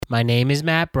My name is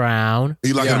Matt Brown.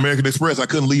 You like an American Express. I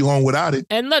couldn't leave home without it.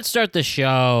 And let's start the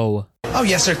show. Oh,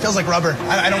 yes, sir. Feels like rubber.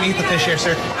 I don't eat the fish here,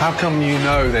 sir. How come you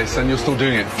know this and you're still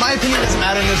doing it? My opinion doesn't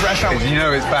matter in this restaurant. Because you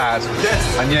know it's bad.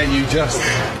 Yes. And yet you just,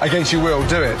 against your will,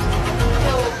 do it.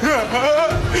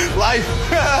 Life.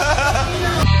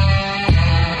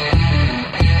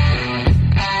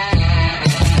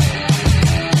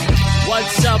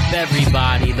 What's up,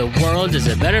 everybody? The world is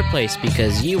a better place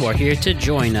because you are here to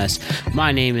join us.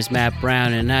 My name is Matt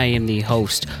Brown, and I am the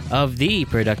host of the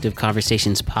Productive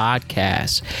Conversations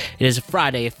podcast. It is a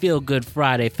Friday, a feel-good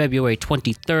Friday, February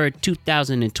 23rd,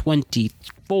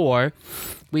 2024.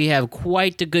 We have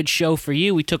quite a good show for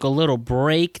you. We took a little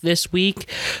break this week.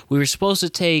 We were supposed to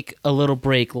take a little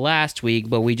break last week,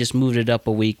 but we just moved it up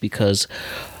a week because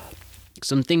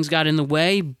some things got in the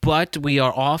way, but we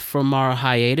are off from our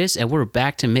hiatus, and we're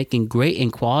back to making great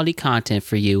and quality content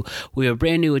for you. We have a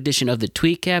brand new edition of the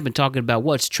Tweetcap and talking about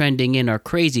what's trending in our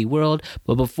crazy world.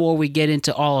 But before we get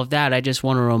into all of that, I just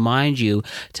want to remind you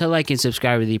to like and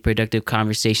subscribe to the Productive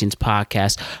Conversations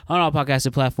podcast on all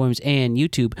podcasting platforms and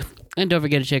YouTube. And don't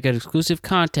forget to check out exclusive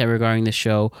content regarding the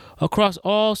show across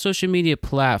all social media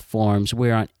platforms.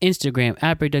 We're on Instagram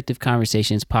at Productive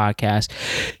Conversations Podcast,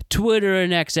 Twitter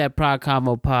and X at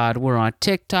ProdConvoPod. We're on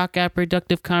TikTok at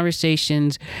Productive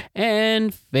Conversations,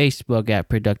 and Facebook at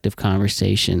Productive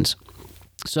Conversations.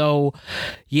 So,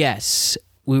 yes,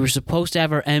 we were supposed to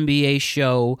have our NBA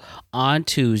show on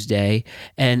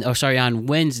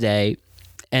Wednesday.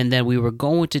 And then we were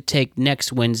going to take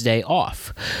next Wednesday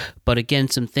off. But again,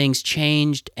 some things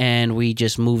changed, and we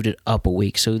just moved it up a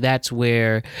week. So that's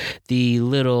where the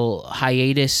little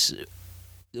hiatus,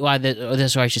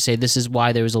 this is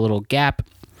why there was a little gap.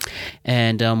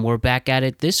 And we're back at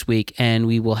it this week, and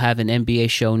we will have an NBA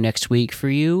show next week for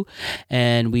you.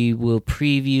 And we will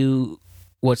preview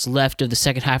what's left of the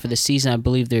second half of the season. I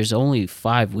believe there's only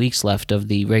 5 weeks left of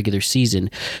the regular season.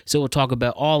 So we'll talk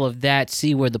about all of that,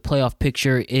 see where the playoff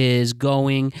picture is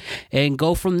going, and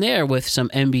go from there with some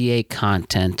NBA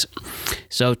content.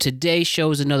 So today's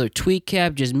show is another tweet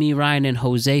cap, just me, Ryan, and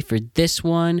Jose for this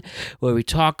one, where we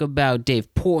talk about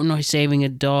Dave Portnoy saving a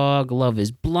dog, Love is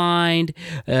Blind,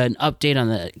 an update on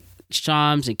the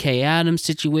Shams and Kay Adams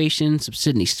situation, some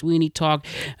Sydney Sweeney talk,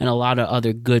 and a lot of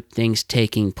other good things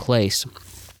taking place.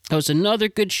 It was another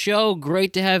good show.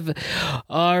 Great to have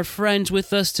our friends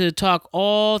with us to talk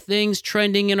all things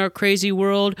trending in our crazy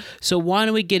world. So why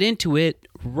don't we get into it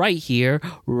right here,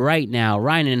 right now.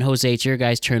 Ryan and Jose, it's your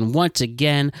guys' turn once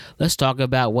again. Let's talk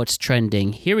about what's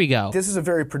trending. Here we go. This is a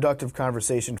very productive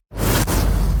conversation.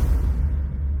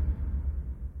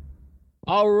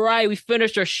 All right, we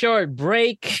finished our short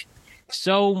break.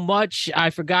 So much.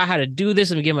 I forgot how to do this.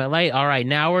 Let me get my light. All right,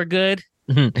 now we're good.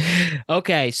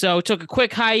 Okay, so took a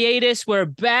quick hiatus. We're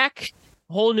back.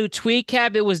 Whole new tweet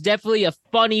cap. It was definitely a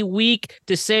funny week,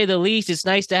 to say the least. It's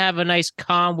nice to have a nice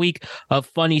calm week of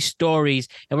funny stories.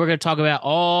 And we're going to talk about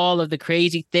all of the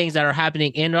crazy things that are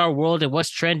happening in our world and what's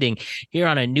trending here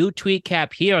on a new tweet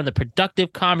cap here on the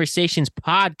Productive Conversations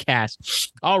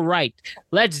podcast. All right,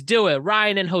 let's do it.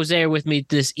 Ryan and Jose are with me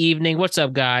this evening. What's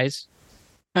up, guys?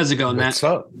 How's it going, Matt? What's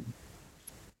up?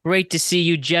 Great to see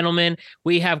you, gentlemen.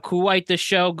 We have quite the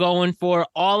show going for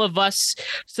all of us.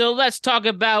 So let's talk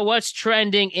about what's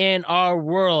trending in our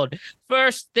world.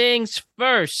 First things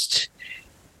first,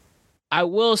 I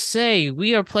will say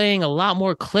we are playing a lot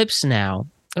more clips now.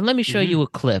 And let me show you a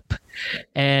clip.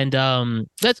 And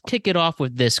let's kick it off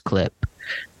with this clip.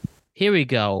 Here we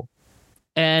go.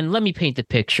 And let me paint the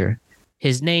picture.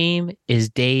 His name is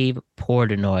Dave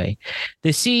Portnoy, the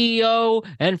CEO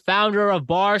and founder of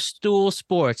Barstool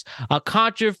Sports, a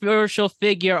controversial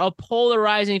figure, a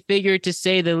polarizing figure to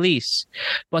say the least.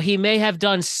 But he may have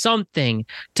done something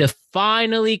to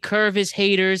finally curve his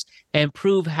haters and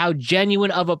prove how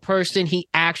genuine of a person he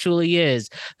actually is.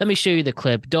 Let me show you the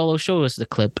clip. Dolo, show us the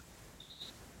clip.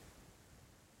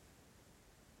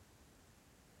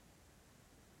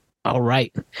 All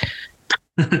right.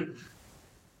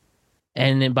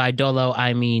 And then by Dolo,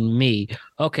 I mean me.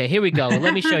 Okay, here we go.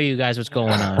 Let me show you guys what's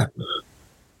going on.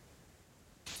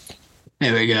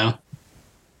 There we go.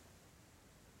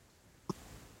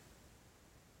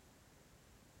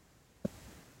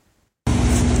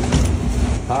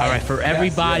 All right, for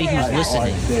everybody who's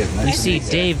listening, we see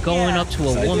Dave going up to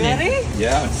a woman. Ready?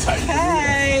 Yeah.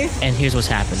 Hey. And here's what's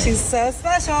happening. She's so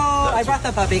special. I brought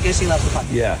the puppy because she loves the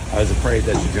puppy. Yeah, I was afraid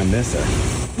that you're going to miss her.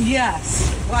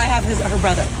 Yes. Well, I have her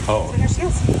brother. Oh. So here she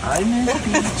is. I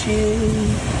miss Peachy.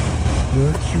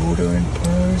 You're cuter in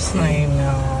person. I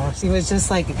know. She was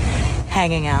just like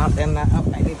hanging out, and I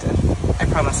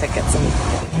promise I'd get some.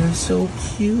 You're so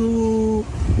cute.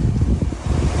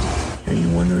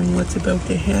 wondering what's about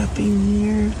to happen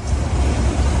here?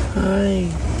 Hi.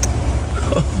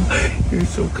 Oh, you're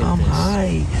so calm.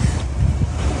 Hi.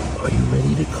 Are you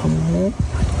ready to come home?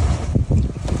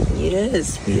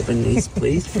 Yes, we have a nice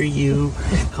place for you.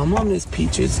 Come on, Miss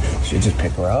Peaches. Should just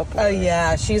pick her up? Oh,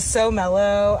 yeah. She's so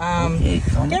mellow. Okay,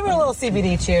 Give her a little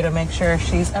CBD chew to make sure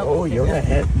she's... Oh, you're a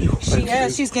happy one. She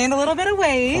is. She's gained a little bit of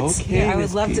weight. Okay, I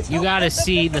would love to... You got to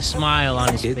see the smile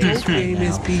on his face It's okay, right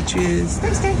Miss now. Peaches.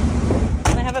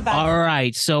 Can I have a bath? All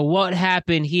right, so what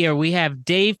happened here? We have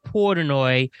Dave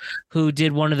Portnoy, who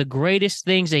did one of the greatest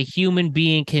things a human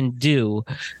being can do.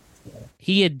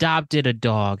 He adopted a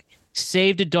dog,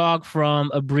 saved a dog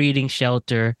from a breeding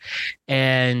shelter,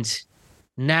 and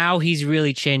now he's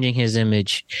really changing his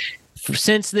image.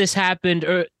 Since this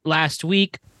happened last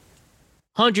week,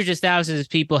 hundreds of thousands of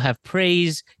people have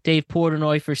praised Dave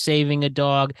Portnoy for saving a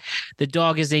dog. The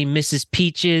dog is a Mrs.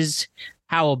 Peaches.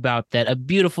 How about that? A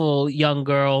beautiful young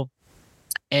girl.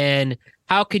 And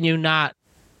how can you not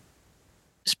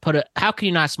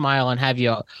smile and have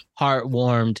your heart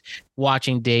warmed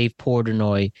watching Dave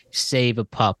Portnoy save a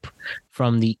pup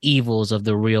from the evils of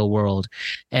the real world?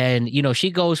 And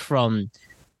she goes from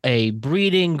a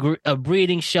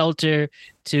breeding shelter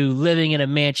to living in a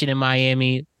mansion in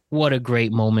Miami. What a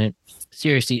great moment.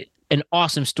 Seriously, an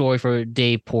awesome story for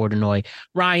Dave Portnoy.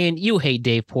 Ryan, you hate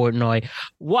Dave Portnoy.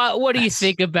 What do you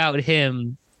think about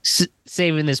him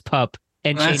saving this pup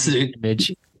and changing his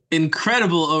image?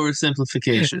 Incredible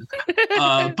oversimplification.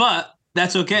 But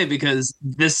that's okay, because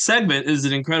this segment is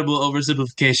an incredible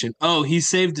oversimplification. Oh, he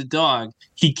saved a dog.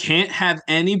 He can't have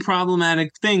any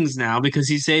problematic things now because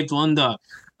he saved one dog.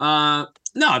 No,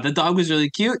 the dog was really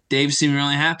cute. Dave seemed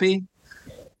really happy.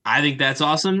 I think that's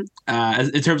awesome.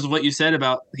 In terms of what you said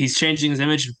about he's changing his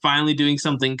image and finally doing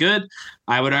something good,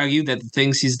 I would argue that the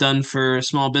things he's done for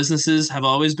small businesses have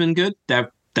always been good.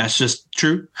 That's just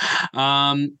true.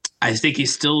 I think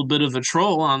he's still a bit of a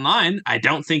troll online. I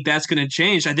don't think that's going to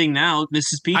change. I think now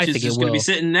Mrs. Peaches is going to be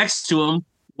sitting next to him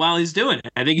while he's doing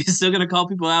it. I think he's still going to call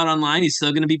people out online. He's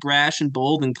still going to be brash and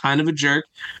bold and kind of a jerk,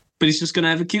 but he's just going to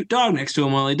have a cute dog next to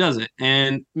him while he does it.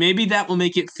 And maybe that will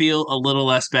make it feel a little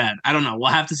less bad. I don't know.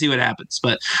 We'll have to see what happens.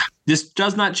 But this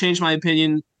does not change my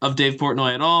opinion of Dave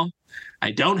Portnoy at all. I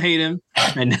don't hate him.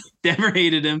 I never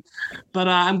hated him. But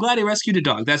I'm glad he rescued a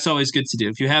dog. That's always good to do.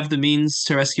 If you have the means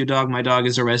to rescue a dog, my dog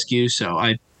is a rescue. So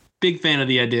I'm big fan of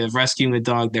the idea of rescuing a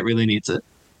dog that really needs it.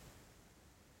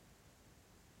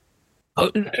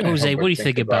 Jose, what do you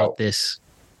think about this?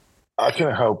 I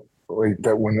can't help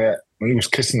that when he was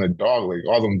kissing the dog, like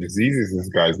all them diseases this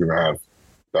guy's gonna have.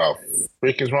 The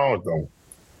freak is wrong with them?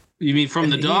 You mean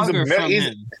from the dog or from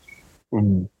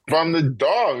him? From the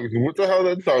dog. What the hell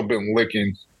that dog been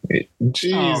licking?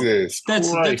 Jesus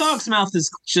Christ. The dog's mouth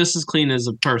is just as clean as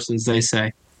a person's, they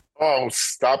say. Oh,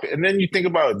 stop it. And then you think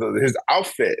about his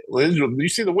outfit. You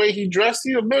see the way he dressed?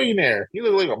 He's a millionaire. He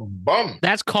looks like a bum.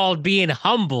 That's called being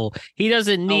humble. He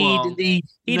doesn't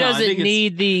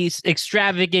need these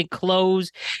extravagant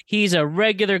clothes. He's a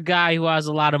regular guy who has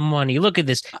a lot of money. Look at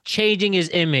this. Changing his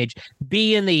image,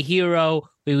 being the hero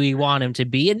we want him to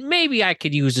be. And maybe I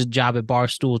could use a job at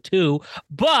Barstool too,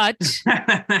 but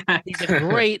he's a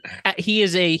great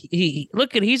he's a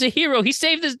hero. He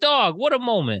saved his dog. What a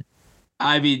moment.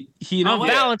 I mean, on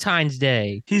Valentine's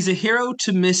Day, he's a hero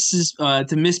to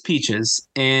Miss Peaches,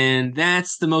 and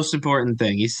that's the most important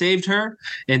thing. He saved her,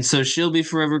 and so she'll be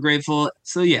forever grateful.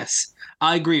 So yes,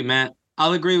 I agree, Matt.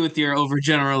 I'll agree with your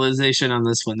overgeneralization on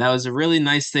this one. That was a really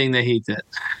nice thing that he did.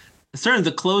 As far as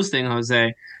the clothes thing,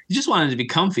 Jose, he just wanted to be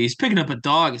comfy. He's picking up a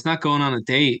dog. He's not going on a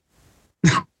date.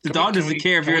 The dog doesn't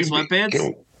care if you're in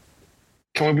sweatpants.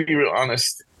 Can we be real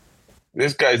honest?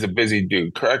 This guy's a busy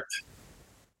dude, correct?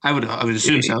 I would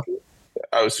assume so.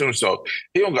 I would assume so.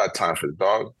 He don't got time for the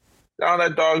dog. Now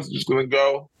that dog's just gonna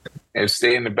go and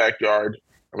stay in the backyard,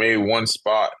 or maybe one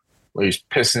spot where he's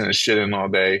pissing and shitting all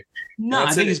day. No,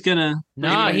 I think he's gonna.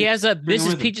 No, he has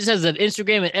Mrs. Peaches has an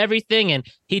Instagram and everything, and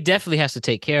he definitely has to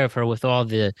take care of her with all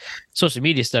the social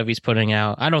media stuff he's putting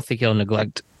out. I don't think he'll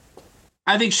neglect.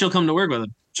 I think she'll come to work with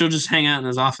him. She'll just hang out in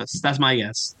his office. That's my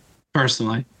guess,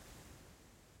 personally.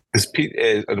 Is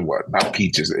what? Not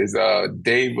Peaches. Is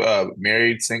Dave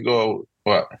married, single?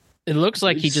 What? It looks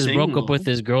like he just broke up with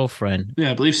his girlfriend.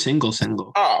 Yeah, I believe single.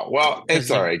 Oh well,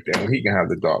 it's all right then. He can have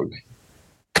the dog.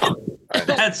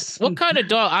 What kind of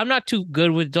dog? I'm not too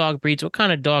good with dog breeds. What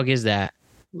kind of dog is that?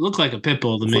 Look like a pit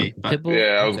bull to me. Pit bull?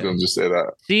 Yeah, I was going to just say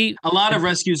that. See, a lot of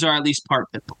rescues are at least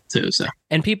part pit bull too. So,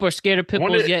 and people are scared of pit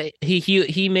bulls. Yeah,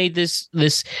 he made this.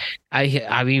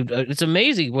 I mean, it's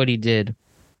amazing what he did.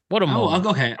 What a moment.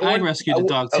 Okay. I rescued a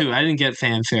dog too. I didn't get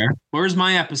fanfare. Where's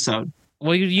my episode?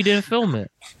 Well, you didn't film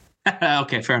it.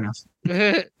 Okay, fair enough.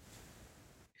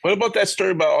 What about that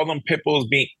story about all them pit bulls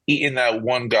being eating that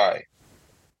one guy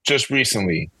just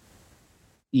recently?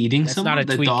 Eating That's someone? not a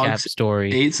The tweet cap dogs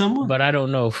story. ate someone? But I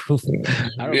don't know. I don't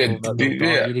know about no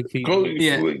dog eating people.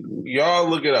 Y'all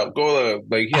look it up. Go look.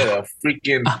 Like he had a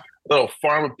freaking little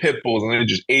farm of pit bulls, and they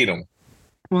just ate him.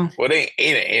 Well, they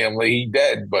ain't ate him. Like he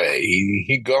dead, but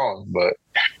he gone. But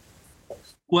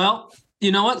well,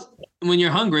 you know what? When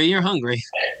you're hungry, you're hungry.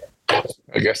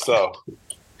 I guess so.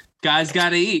 Guys got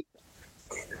to eat.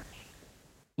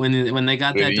 When they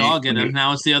got that dog in him,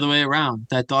 now it's the other way around.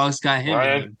 That dog's got him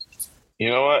in him. You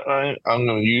know what, Ryan? I'm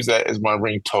going to use that as my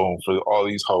ringtone for all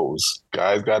these hoes.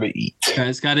 Guys got to eat.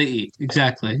 Guys got to eat.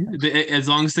 Exactly. As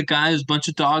long as the guy is a bunch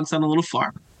of dogs on a little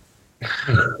farm.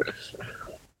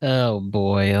 Oh,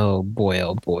 boy. Oh, boy.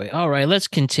 Oh, boy. All right, let's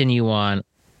continue on.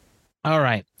 All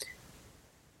right.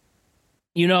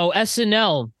 You know,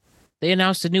 SNL, they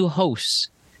announced a new host.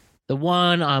 The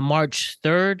one on March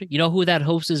 3rd. You know who that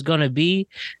host is going to be?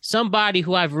 Somebody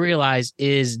who I've realized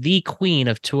is the queen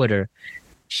of Twitter.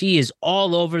 She is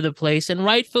all over the place, and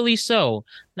rightfully so.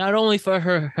 Not only for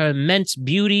her immense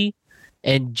beauty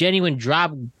and genuine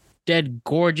drop-dead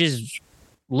gorgeous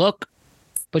look,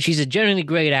 but she's a genuinely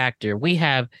great actor. We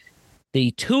have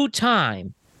the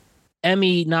 2-time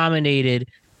Emmy-nominated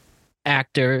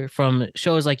actor from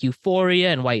shows like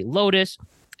Euphoria and White Lotus.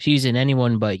 She's in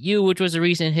Anyone But You, which was a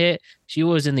recent hit. She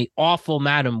was in the awful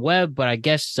Madam Web, but I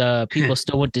guess people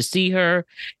still went to see her.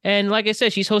 And like I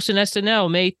said, she's hosting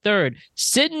SNL May 3rd.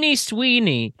 Sydney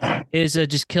Sweeney is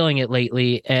just killing it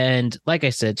lately. And like I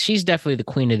said, she's definitely the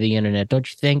queen of the internet,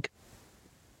 don't you think?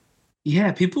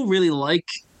 Yeah, people really like.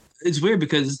 It's weird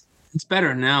because it's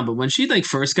better now, but when she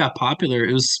first got popular,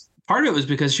 it was part of it was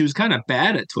because she was kind of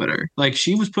bad at Twitter. Like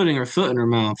she was putting her foot in her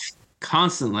mouth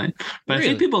constantly. But really? I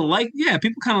think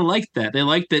people kind of liked that. They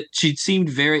liked that she seemed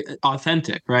very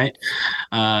authentic, right?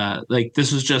 Like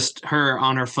this was just her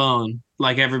on her phone,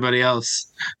 like everybody else.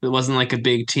 It wasn't like a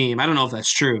big team. I don't know if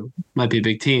that's true. Might be a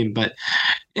big team, but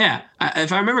yeah,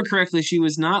 if I remember correctly, she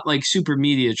was not like super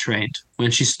media trained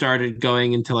when she started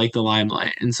going into like the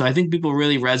limelight. And so I think people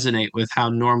really resonate with how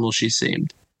normal she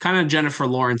seemed. Kind of Jennifer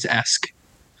Lawrence-esque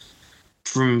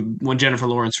from when Jennifer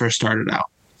Lawrence first started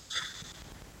out.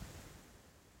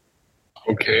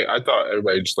 Okay, I thought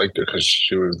everybody just liked her because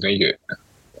she was naked.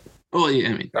 Oh yeah,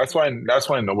 I mean that's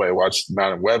why nobody watched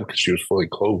Madam Web because she was fully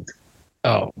clothed.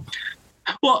 Oh,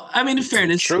 well, I mean, in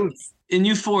fairness, in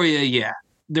Euphoria, yeah,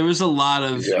 there was a lot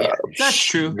of. Yeah, that's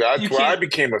true. That's why I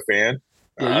became a fan.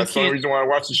 Yeah, that's the only reason why I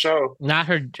watched the show. Not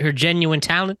her genuine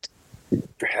talent.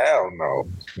 Hell no.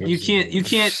 You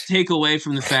can't take away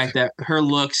from the fact that her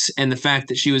looks and the fact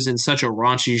that she was in such a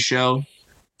raunchy show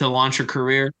to launch her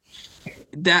career.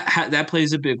 That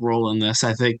plays a big role in this.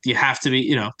 I think you have to be,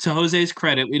 to Jose's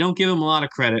credit, we don't give him a lot of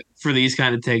credit for these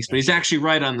kind of takes, but he's actually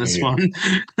right on this one.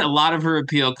 A lot of her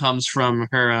appeal comes from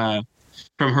her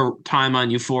time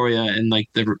on Euphoria and like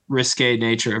the risque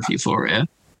nature of Euphoria.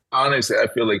 Honestly, I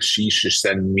feel like she should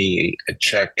send me a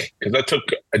check because I took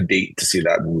a date to see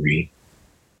that movie.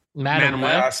 Madam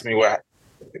Web? Asked me what.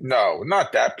 No,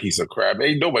 not that piece of crap.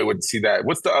 Ain't nobody would see that.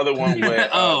 What's the other one? Where,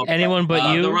 Anyone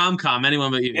But You? The rom-com,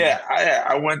 Anyone But You. Yeah,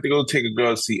 I went to go take a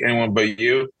girl to see Anyone But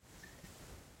You,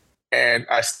 and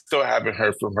I still haven't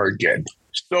heard from her again.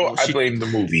 So I blame the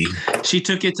movie. She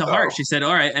took it to heart. She said,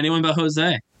 all right, anyone but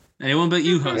Jose. Anyone but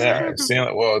you, Jose.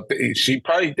 Yeah, well, she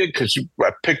probably did because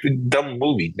I picked a dumb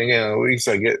movie, thinking at least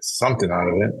I get something out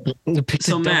of it.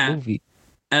 So, Matt, movie.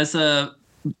 I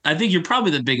think you're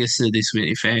probably the biggest Sydney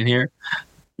Sweeney fan here.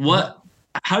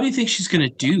 How do you think she's going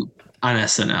to do on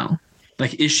SNL?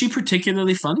 Like, is she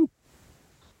particularly funny?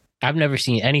 I've never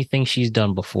seen anything she's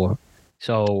done before.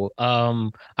 So,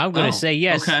 I'm going to say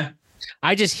yes. Okay.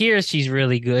 I just hear she's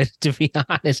really good, to be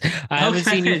honest. I haven't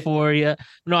seen Euphoria.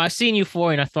 No, I've seen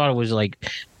Euphoria, and I thought it was like,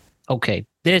 okay,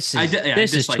 this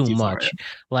is too much.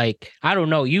 Like, I don't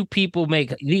know. You people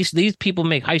make these people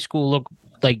make high school look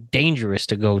like dangerous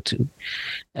to go to.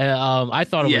 I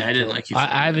thought it was. I didn't like Euphoria.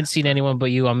 I haven't seen Anyone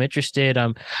But You. I'm interested.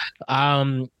 I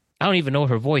don't even know what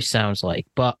her voice sounds like,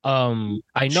 but I know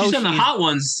she's in the Hot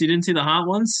Ones. You didn't see the Hot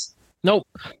Ones? Nope.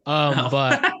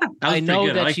 But I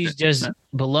know that she's just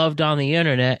beloved on the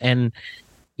internet, and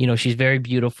she's very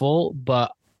beautiful.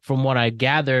 But from what I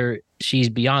gather, she's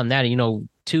beyond that.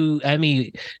 2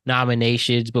 Emmy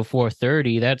nominations before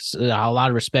 30. That's a lot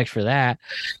of respect for that.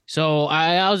 So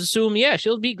I'll assume,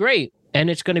 she'll be great, and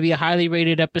it's going to be a highly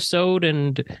rated episode,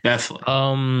 and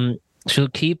definitely, she'll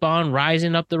keep on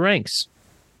rising up the ranks.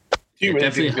 Do you really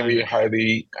think it's going to be a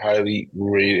highly, highly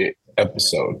rated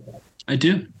episode? I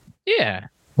do. Yeah.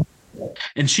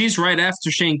 And she's right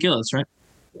after Shane Gillis, right?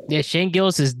 Yeah, Shane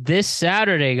Gillis is this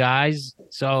Saturday, guys.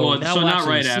 So Well, now so we'll not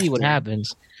actually right see what after.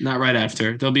 happens. Not right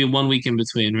after. There'll be 1 week in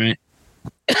between, right?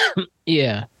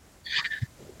 Yeah.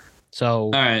 So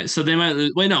All right. So they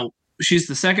might wait. No, she's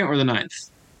the 2nd or the 9th.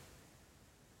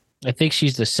 I think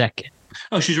she's the 2nd.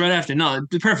 Oh, she's right after. No,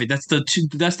 perfect. That's the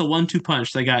 1-2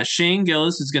 punch. They got Shane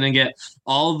Gillis is going to get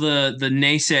all the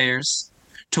naysayers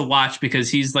to watch because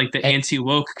he's like the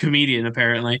anti-woke comedian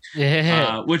apparently,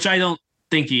 which I don't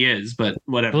think he is, but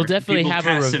whatever. We'll definitely People have a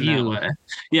cast him that review. way.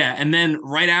 Yeah, and then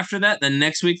right after that, the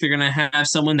next week they're going to have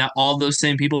someone that all those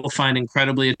same people find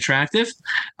incredibly attractive.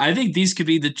 I think these could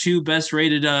be the 2 best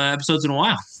rated episodes in a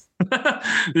while.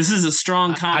 This is a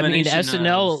strong combination. I mean,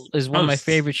 SNL is one of my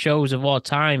favorite shows of all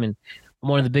time, and I'm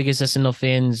one of the biggest SNL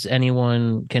fans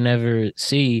anyone can ever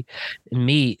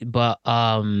meet. But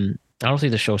I don't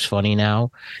think the show's funny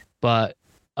now. But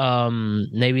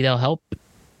maybe they'll help.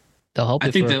 They'll help. I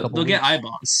think they'll get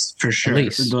eyeballs for sure. At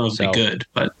least. They'll be good,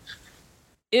 but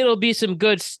it'll be some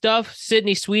good stuff.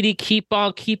 Sydney, Sweeney, keep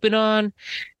on keeping on,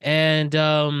 and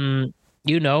I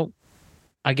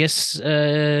guess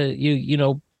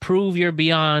prove you're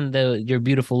beyond your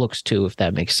beautiful looks too, if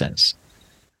that makes sense.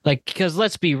 Like, because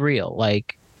let's be real,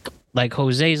 like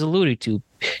Jose's alluded to,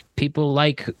 people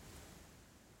like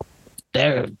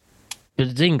their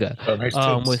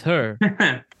bazinga with her.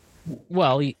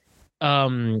 Well,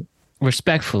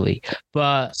 respectfully,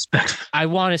 but I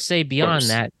want to say beyond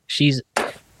that, she's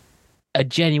a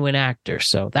genuine actor,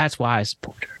 so that's why I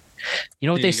support her. You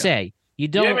know what they say? You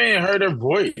don't. You haven't even heard her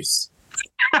voice.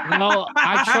 Well,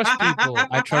 I trust people.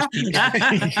 I trust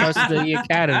the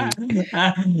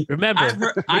Academy.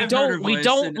 Remember, we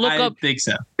don't look up. Think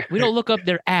so. We don't look up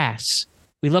their ass.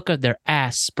 We look up their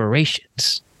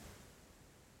aspirations.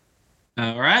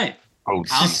 All right. Oh,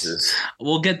 Jesus.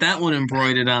 We'll get that one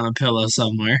embroidered on a pillow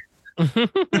somewhere.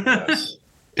 Yes.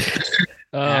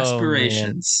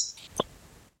 Aspirations.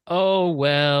 Oh,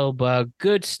 well, but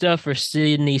good stuff for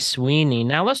Sydney Sweeney.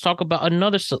 Now let's talk about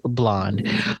another blonde.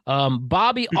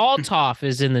 Bobbi Althoff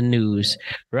is in the news,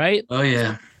 right? Oh,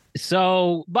 yeah.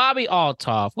 So Bobbi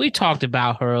Althoff, we talked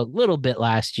about her a little bit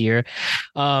last year,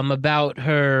 about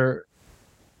her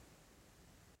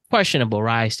questionable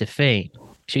rise to fame.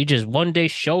 She just one day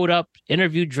showed up,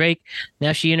 interviewed Drake.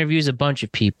 Now she interviews a bunch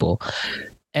of people.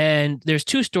 And there's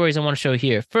 2 stories I want to show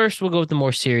here. First, we'll go with the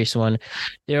more serious one.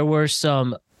 There were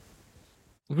some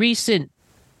recent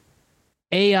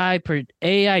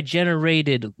AI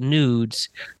generated nudes.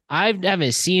 I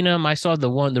haven't seen them. I saw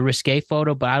the risque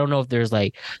photo, but I don't know if there's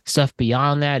like stuff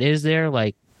beyond that. Is there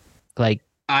like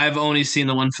I've only seen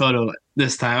the one photo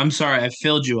this time. I'm sorry, I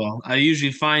failed you all. I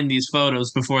usually find these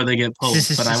photos before they get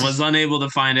posted, but I was unable to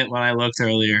find it when I looked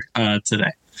earlier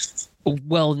today.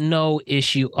 Well, no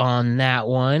issue on that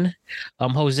one.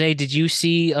 Jose, did you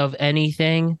see of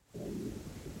anything?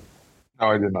 No,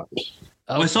 I did not.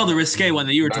 I saw the risque one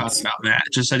that you were talking about, Matt.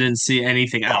 Just I didn't see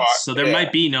anything else. So there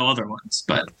might be no other ones,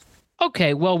 but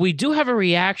okay. Well, we do have a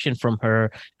reaction from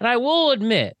her, and I will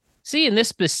admit, seeing this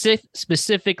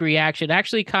specific reaction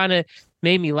actually kind of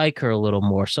made me like her a little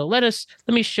more. So let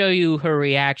me show you her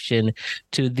reaction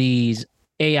to these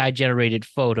AI generated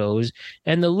photos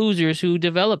and the losers who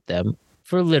developed them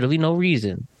for literally no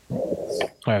reason.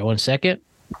 All right, 1 second.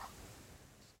 All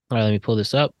right, let me pull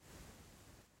this up.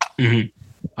 Mm-hmm.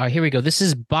 All right, here we go. This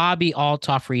is Bobbi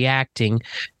Althoff reacting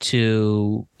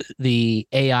to the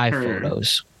AI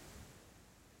photos.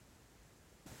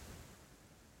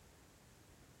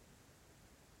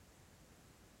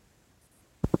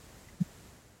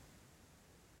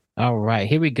 All right,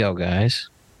 here we go, guys.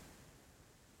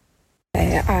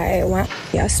 I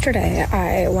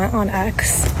went on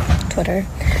X, Twitter,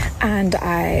 and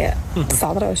I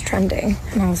saw that I was trending,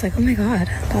 and I was like, oh my god,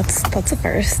 that's a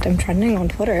first. I'm trending on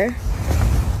Twitter.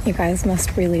 You guys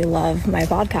must really love my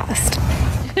podcast.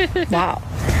 Wow.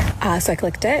 So I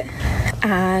clicked it,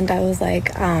 and I was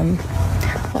like,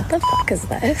 what the fuck is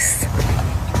this?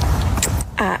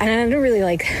 And I didn't really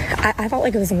I thought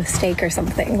like it was a mistake or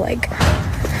something, like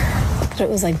that it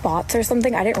was like bots or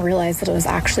something. I didn't realize that it was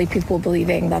actually people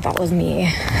believing that was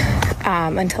me,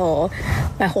 until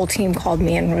my whole team called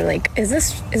me and were like, is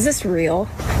this real?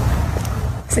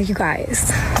 It's like, you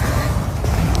guys.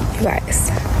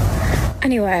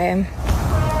 Anyway,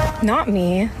 not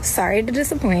me. Sorry to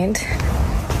disappoint,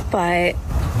 but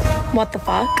what the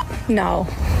fuck? No.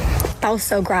 That was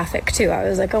so graphic too. I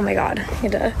was like, oh my god, I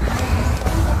need to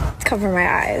cover my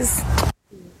eyes.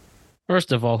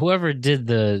 First of all, whoever did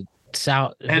the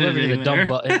sound, whoever did the dumb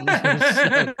button,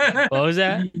 what was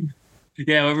that?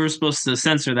 Yeah, whoever was supposed to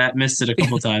censor that missed it a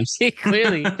couple times.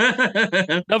 Clearly.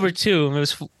 Number 2, it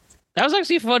was That was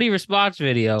actually a funny response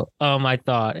video, I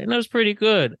thought. And it was pretty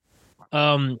good.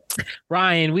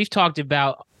 Ryan, we've talked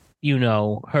about,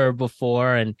 her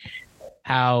before and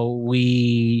how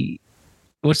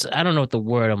I don't know what the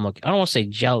word I'm looking. I don't want to say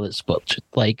jealous, but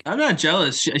like I'm not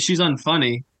jealous. She's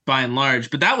unfunny by and large,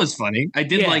 but that was funny. I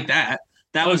did like that.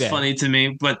 That was funny to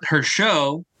me, but her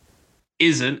show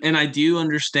isn't. And I do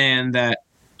understand that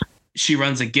she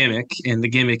runs a gimmick, and the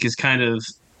gimmick is kind of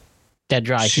that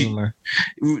dry humor.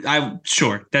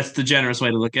 Sure, that's the generous way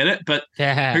to look at it. But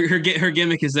her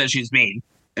gimmick is that she's mean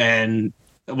and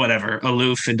whatever,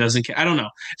 aloof and doesn't care. I don't know.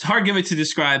 It's a hard gimmick to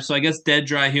describe, so I guess dead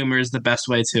dry humor is the best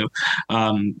way to.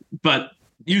 But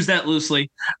use that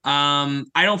loosely. I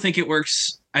don't think it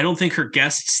works. I don't think her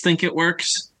guests think it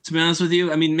works, to be honest with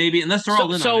you. I mean, maybe, unless they're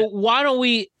all in on it. Why don't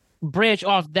we branch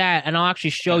off that, and I'll actually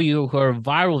show you her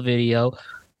viral video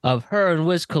of her and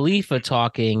Wiz Khalifa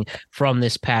talking from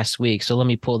this past week. So let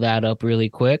me pull that up really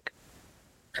quick.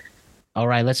 All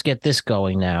right, let's get this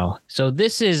going now. So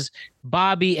this is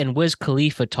Bobbi and Wiz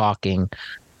Khalifa talking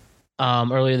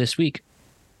earlier this week.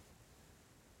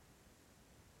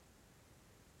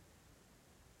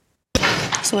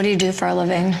 So what do you do for a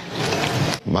living?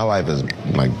 My life is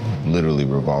literally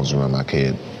revolves around my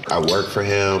kid. I work for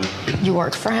him. You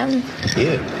work for him?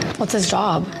 Yeah. What's his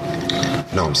job?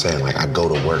 No, I'm saying I go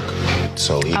to work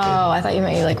so he can. Oh, I thought you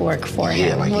meant you work for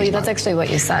him. Well, that's actually what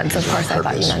you said. So of course I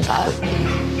thought you meant that.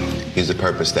 He's the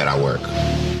purpose that I work.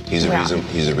 He's the reason.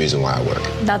 He's the reason why I work.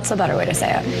 That's a better way to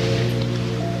say it.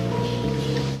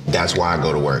 That's why I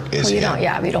go to work. You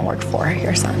don't work for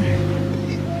your son.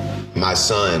 My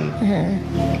son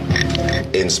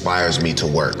inspires me to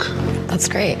work. That's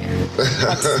great.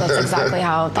 That's exactly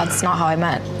that's not how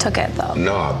I took it though.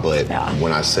 No, but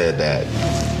when I said that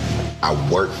I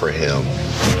work for him,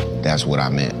 that's what I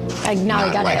meant. I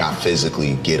get it. I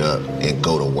physically get up and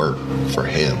go to work for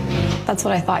him. That's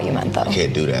what I thought you meant though.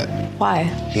 Can't do that. Why?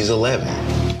 He's 11.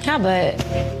 Yeah, but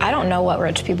I don't know what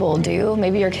rich people do.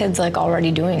 Maybe your kid's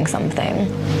already doing something.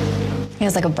 He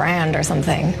has a brand or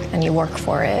something, and you work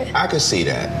for it. I could see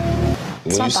that.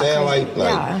 When you say it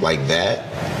like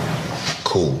that,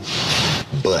 cool.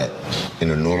 But in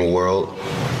the normal world,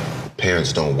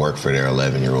 parents don't work for their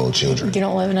 11-year-old children. You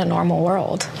don't live in a normal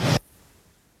world.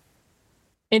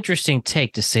 Interesting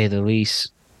take, to say the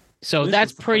least. So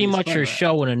that's pretty much her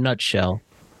show in a nutshell.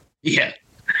 Yeah.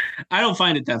 I don't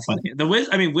find it that funny.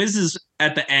 Wiz is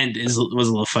at the end was a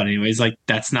little funny. He's like,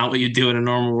 that's not what you do in a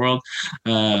normal world.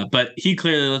 But he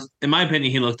clearly, in my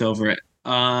opinion, he looked over it.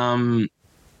 And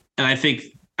I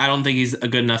don't think he's a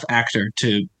good enough actor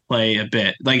to play a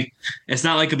bit. It's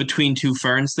not like a Between Two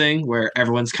Ferns thing where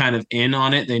everyone's kind of in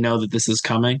on it. They know that this is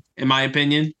coming, in my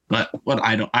opinion. But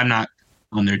I'm not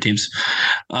on their teams.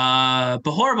 But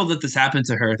horrible that this happened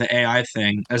to her, the AI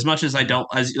thing. As much as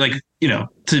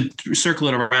to circle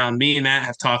it around, me and Matt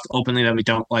have talked openly that we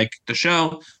don't like the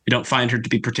show. We don't find her to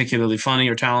be particularly funny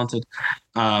or talented.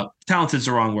 Talented is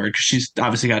the wrong word because she's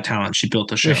obviously got talent. She built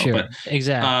the show. For sure. But,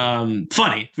 exactly.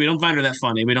 Funny. We don't find her that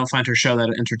funny. We don't find her show that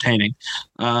entertaining.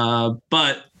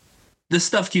 But this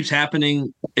stuff keeps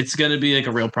happening. It's going to be a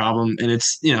real problem. And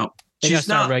it's, she's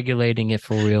not regulating it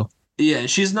for real. Yeah,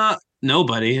 she's not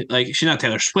nobody. She's not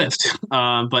Taylor Swift,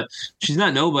 but she's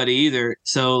not nobody either.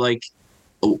 So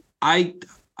I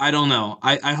don't know.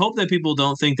 I hope that people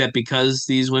don't think that because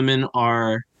these women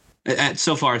are,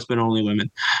 so far it's been only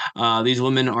women, these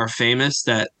women are famous,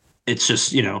 that it's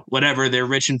just, whatever, they're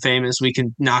rich and famous, we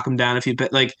can knock them down if you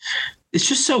bet. It's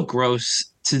just so gross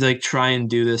to try and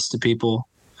do this to people.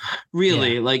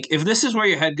 Really, if this is where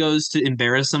your head goes to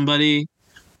embarrass somebody,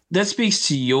 that speaks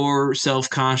to your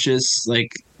self-conscious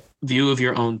view of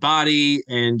your own body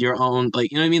and your own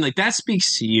that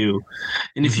speaks to you.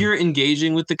 And if you're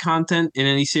engaging with the content in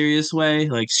any serious way,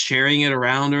 sharing it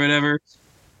around or whatever,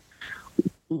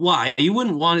 why? You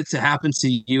wouldn't want it to happen to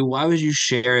you. Why would you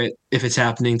share it if it's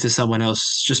happening to someone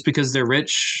else just because they're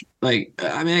rich? I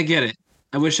get it.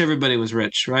 I wish everybody was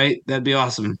rich, right? That'd be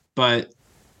awesome. But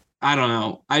I don't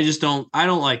know. I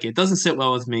don't like it. It doesn't sit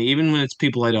well with me. Even when it's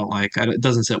people I don't like, it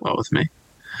doesn't sit well with me.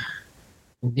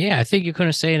 Yeah, I think you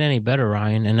couldn't say it any better,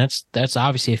 Ryan. And that's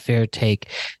obviously a fair take.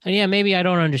 And yeah, maybe I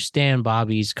don't understand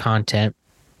Bobbi's content.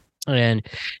 And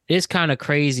it's kind of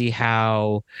crazy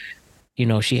how,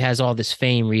 she has all this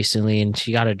fame recently and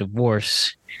she got a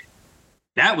divorce.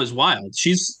 That was wild.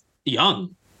 She's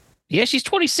young. Yeah, she's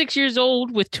 26 years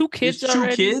old with 2 kids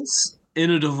already. 2 kids in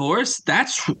a divorce?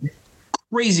 That's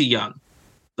crazy young.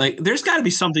 There's got to be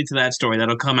something to that story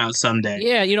that'll come out someday.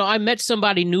 Yeah, I met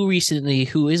somebody new recently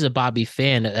who is a Bobbi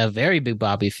fan, a very big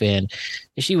Bobbi fan.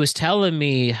 And she was telling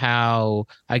me how,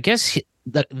 I guess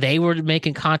they were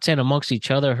making content amongst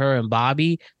each other, her and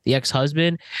Bobbi, the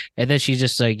ex-husband, and then she's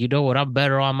just like, you know what, I'm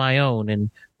better on my own. And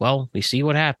well, we see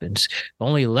what happens.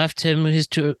 Only left him his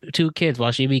two kids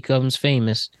while she becomes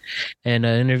famous, and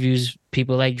interviews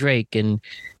people like Drake and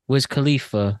Wiz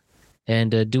Khalifa,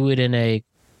 and do it in a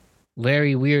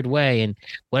very weird way. And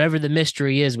whatever the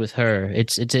mystery is with her,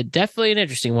 it's definitely an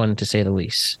interesting one, to say the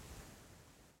least.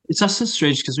 It's also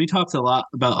strange because we talked a lot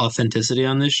about authenticity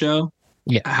on this show.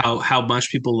 Yeah, how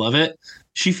much people love it.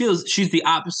 She feels she's the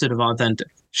opposite of authentic.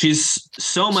 She's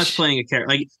so much playing a character.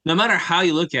 Like, no matter how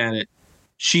you look at it,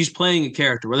 she's playing a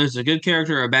character, whether it's a good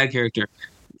character or a bad character.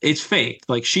 It's fake.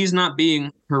 Like, she's not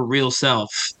being her real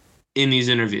self in these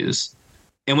interviews.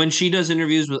 And when she does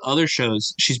interviews with other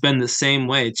shows, she's been the same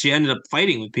way. She ended up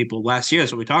fighting with people last year.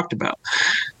 That's what we talked about.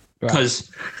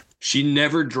 Because she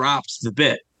never drops the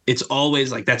bit. It's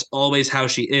always like, that's always how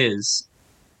she is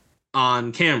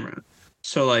on camera.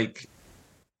 So, like,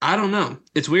 I don't know.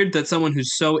 It's weird that someone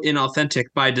who's so inauthentic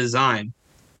by design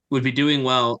would be doing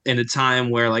well in a time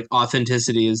where, like,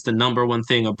 authenticity is the number one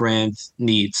thing a brand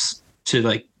needs to,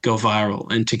 like, go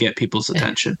viral and to get people's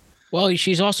attention. Well,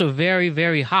 she's also very,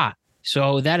 very hot.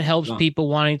 So that helps people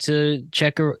wanting to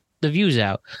check the views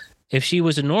out. If she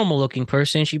was a normal looking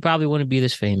person, she probably wouldn't be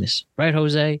this famous. Right,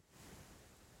 Jose?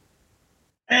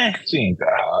 She ain't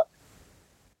that hot.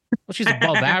 Well, she's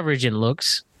above average in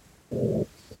looks.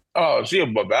 Oh, she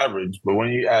above average, but when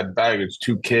you add baggage,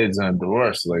 2 kids and a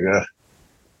divorce, like a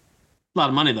lot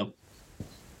of money though,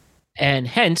 and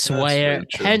hence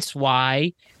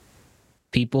why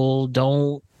people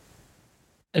don't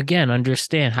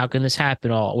understand how can this happen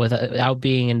all without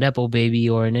being a nepo baby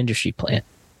or an industry plant.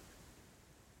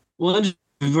 Well,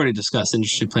 we've already discussed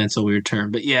industry plant's a weird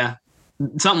term, but yeah,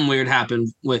 something weird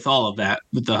happened with all of that,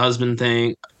 with the husband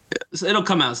thing. It'll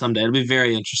come out someday. It'll be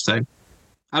very interesting.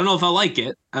 I don't know if I'll like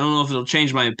it. I don't know if it'll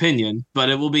change my opinion, but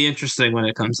it will be interesting when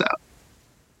it comes out.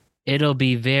 It'll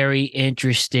be very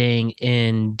interesting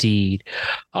indeed.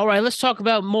 All right, let's talk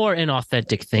about more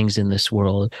inauthentic things in this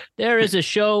world. There is a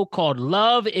show called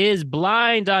Love is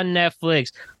Blind on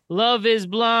Netflix. Love is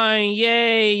Blind.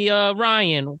 Yay.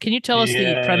 Ryan, can you tell us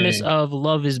the premise of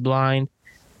Love is Blind?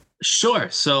 Sure.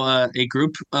 So a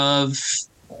group of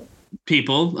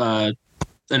people,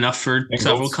 enough for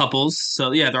several couples.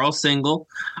 So yeah, they're all single.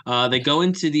 They go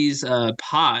into these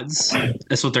pods.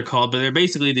 That's what they're called, but they're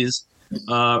basically these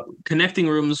connecting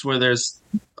rooms where there's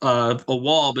a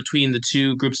wall between the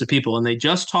two groups of people, and they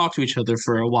just talk to each other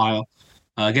for a while,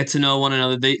 get to know one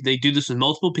another. They do this with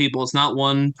multiple people. It's not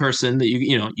one person that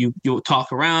you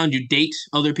talk around. You date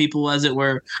other people, as it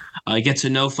were. Get to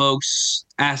know folks,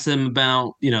 ask them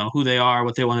about who they are,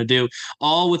 what they want to do,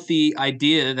 all with the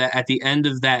idea that at the end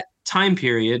of that time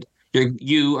period,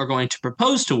 you are going to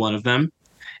propose to one of them,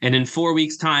 and in 4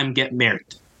 weeks' time get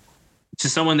married to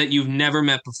someone that you've never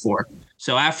met before.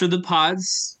 So after the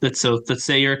pods, let's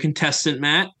say you're a contestant,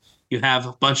 Matt, you have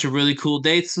a bunch of really cool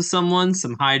dates with someone,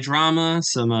 some high drama,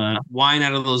 some wine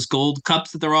out of those gold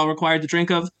cups that they're all required to drink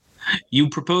of. You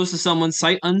propose to someone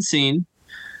sight unseen,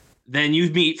 then you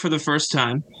meet for the first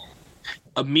time,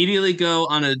 immediately go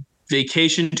on a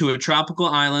vacation to a tropical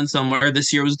island somewhere.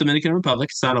 This year was Dominican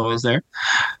Republic. It's not always there.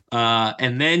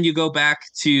 And then you go back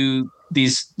to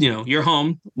these, your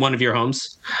home, one of your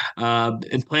homes,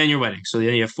 and plan your wedding. So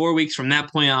then you have 4 weeks from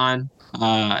that point on.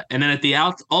 And then at the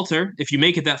altar, if you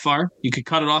make it that far, you could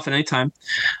cut it off at any time.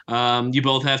 You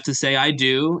both have to say, I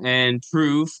do, and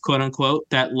prove, quote unquote,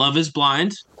 that love is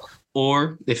blind.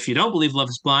 Or if you don't believe love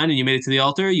is blind and you made it to the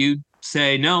altar, you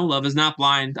say, no, love is not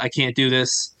blind. I can't do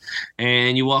this.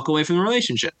 And you walk away from the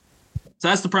relationship. So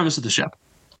that's the premise of the show.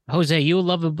 Jose, you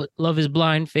a Love is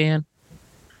Blind fan?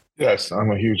 Yes,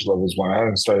 I'm a huge Love is Blind. I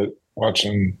haven't started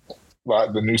watching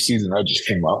the new season that just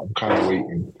came out. I'm kind of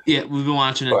waiting. Yeah, we've been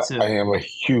watching it too. I am a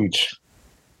huge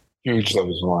Love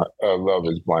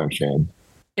is Blind fan.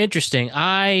 Interesting.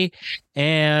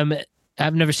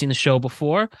 I've never seen the show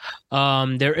before.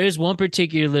 There is one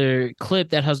particular clip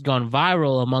that has gone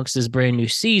viral amongst this brand new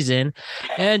season.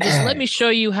 And just let me show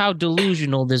you how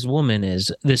delusional this woman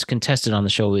is, this contestant on the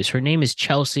show is. Her name is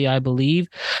Chelsea, I believe.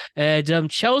 And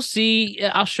Chelsea,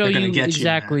 I'll show you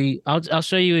exactly. I'll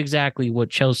show you exactly what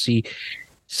Chelsea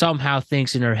somehow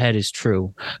thinks in her head is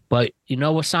true. But you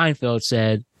know what Seinfeld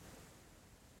said?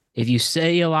 If you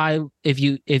say a lie, if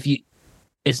you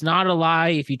it's not a lie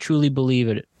if you truly believe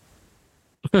it.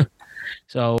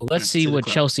 So let's see what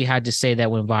Chelsea had to say that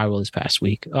went viral this past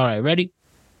week. All right, ready?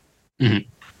 Mm-hmm.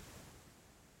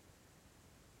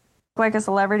 Like a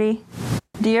celebrity?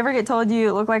 Do you ever get told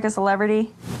you look like a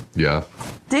celebrity? Yeah.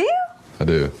 Do you? I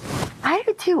do. I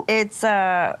do too. It's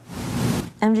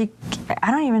MGK.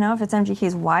 I don't even know if it's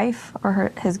MGK's wife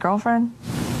or his girlfriend.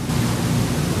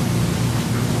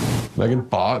 Megan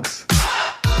Fox?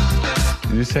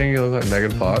 You saying you look like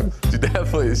Megan Fox? She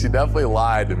definitely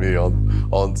lied to me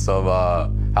on some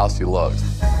how she looked.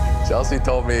 Chelsea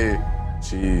told me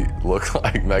she looked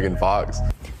like Megan Fox.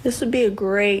 This would be a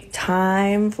great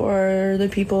time for the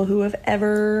people who have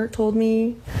ever told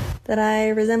me that I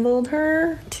resembled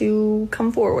her to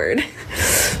come forward.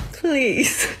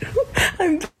 Please.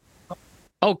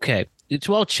 Okay.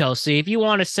 Well, Chelsea, if you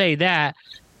want to say that,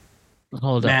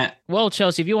 hold on. Well,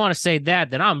 Chelsea, if you want to say that,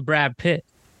 then I'm Brad Pitt.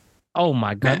 Oh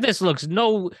my God, Matt, this looks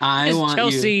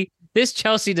This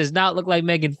Chelsea does not look like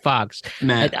Megan Fox.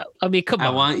 Matt, I mean, come on. I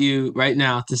want you right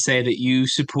now to say that you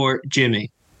support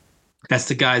Jimmy. That's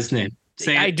the guy's name.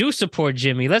 I do support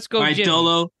Jimmy. Let's go, all right, Jimmy.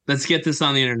 Dolo, let's get this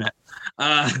on the internet.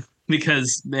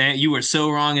 Because, man, you were so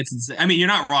wrong. It's insane. I mean, you're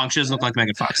not wrong. She doesn't look like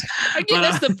Megan Fox.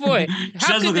 That's the point. She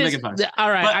doesn't look like Megan Fox.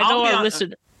 All right, but I know our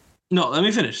listener. No, let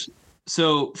me finish.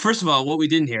 So, first of all, what we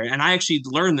didn't hear, and I actually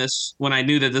learned this when I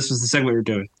knew that this was the segment we were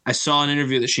doing. I saw an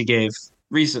interview that she gave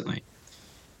recently.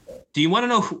 Do you want to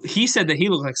know? He said that he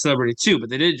looked like a celebrity too, but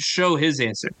they didn't show his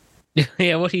answer.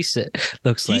 Yeah, what he said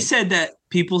looks like. He said that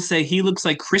people say he looks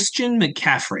like Christian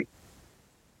McCaffrey.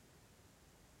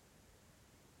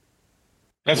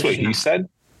 That's what he said?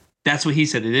 That's what he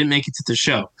said. They didn't make it to the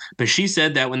show. But she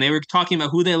said that when they were talking about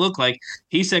who they look like,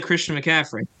 he said Christian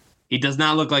McCaffrey. He does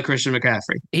not look like Christian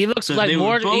McCaffrey. He looks like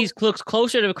more. He looks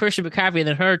closer to Christian McCaffrey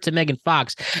than her to Megan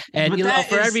Fox. And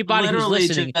for everybody who's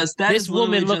listening, this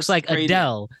woman looks like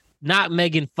Adele, not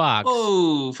Megan Fox.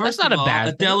 Oh, first that's not of all, a bad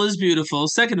Adele is beautiful.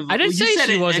 Second of all, I didn't say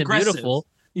she wasn't aggressive. beautiful.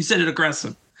 You said it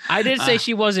aggressive. I didn't say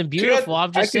she wasn't beautiful.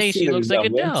 I'm just saying she looks like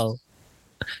Adele.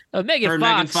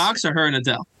 Megan Fox or her and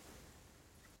Adele?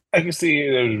 I can see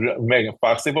Megan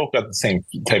Fox. They both got the same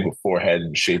type of forehead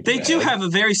and shape. They do have a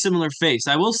very similar face.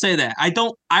 I will say that.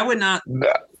 I would not.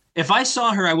 If I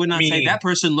saw her, I would not say that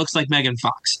person looks like Megan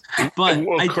Fox. But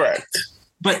correct.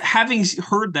 But having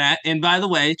heard that, and by the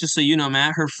way, just so you know,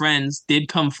 Matt, her friends did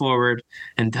come forward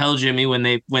and tell Jimmy when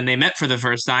they met for the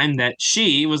first time that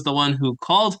she was the one who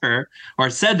called her or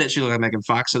said that she looked like Megan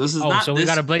Fox. So this is not. So we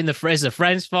got to blame the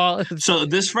friend's fault. So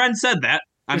this friend said that.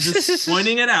 I'm just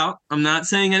pointing it out. I'm not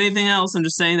saying anything else. I'm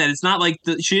just saying that it's not like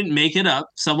she didn't make it up.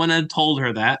 Someone had told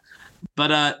her that.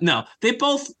 But no, they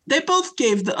both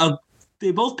picked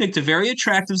a very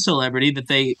attractive celebrity that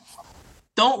they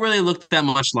don't really look that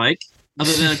much like,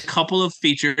 other than a couple of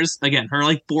features. Again, her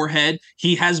like forehead.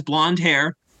 He has blonde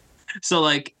hair. So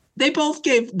like they both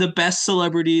gave the best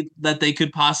celebrity that they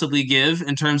could possibly give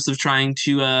in terms of trying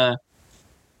to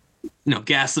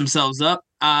gas themselves up.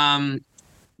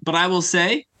 But I will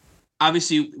say,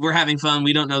 obviously, we're having fun.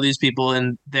 We don't know these people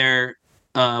and their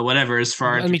whatever as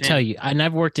far as. Let me tell you, and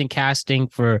I've worked in casting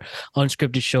for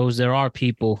unscripted shows. There are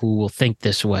people who will think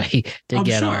this way to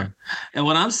get on. And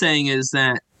what I'm saying is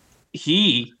that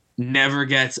he never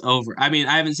gets over. I mean,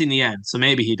 I haven't seen the end, so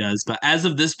maybe he does. But as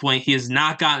of this point, he has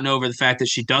not gotten over the fact that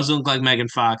she doesn't look like Megan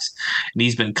Fox, and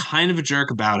he's been kind of a jerk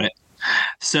about it.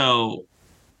 So,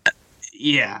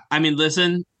 yeah. I mean,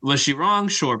 listen, was she wrong?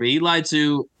 Sure, but he lied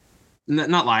to.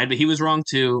 Not lied, but he was wrong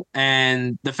too.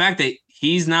 And the fact that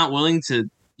he's not willing to,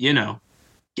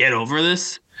 get over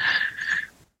this,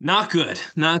 not good.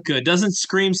 Not good. Doesn't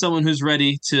scream someone who's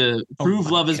ready to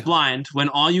prove love is blind when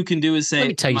all you can do is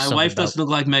say, my wife doesn't look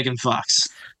like Megan Fox.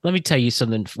 Let me tell you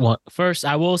something. First,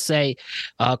 I will say,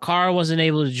 Cara wasn't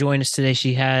able to join us today.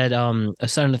 She had a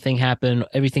sudden thing happen.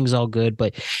 Everything's all good,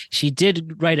 but she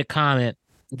did write a comment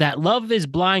that Love is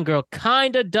Blind girl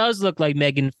kind of does look like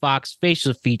Megan Fox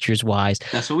facial features wise.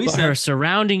 That's what we said. Her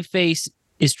surrounding face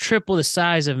is triple the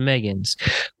size of Megan's.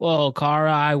 Well,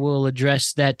 Cara, I will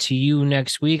address that to you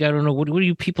next week. I don't know. What are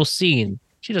you people seeing?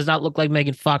 She does not look like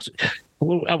Megan Fox.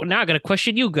 Well, now I got to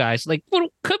question you guys. Like,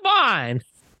 come on.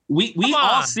 We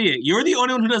all see it. You're the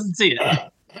only one who doesn't see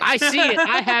it. I see it.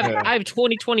 I have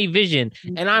 20/20 vision,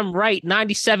 and I'm right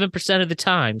 97% of the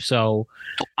time. So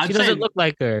she doesn't look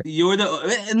like her.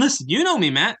 And listen, you know me,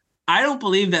 Matt. I don't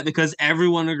believe that because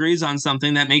everyone agrees on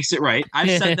something that makes it right. I've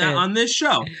said that on this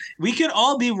show. We could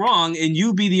all be wrong, and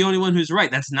you be the only one who's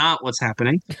right. That's not what's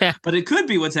happening, but it could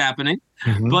be what's happening.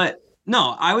 Mm-hmm. But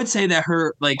no, I would say that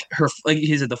her like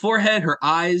he said, the forehead, her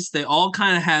eyes, they all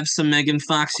kind of have some Megan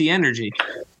Foxy energy.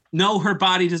 No, her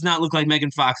body does not look like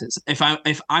Megan Fox's. If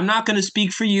I'm not going to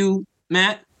speak for you,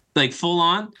 Matt, like full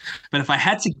on, but if I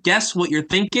had to guess what you're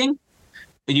thinking,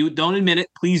 and you don't admit it,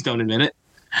 please don't admit it.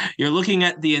 You're looking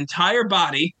at the entire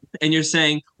body and you're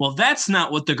saying, well, that's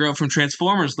not what the girl from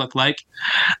Transformers looked like.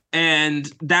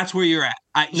 And that's where you're at.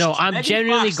 I'm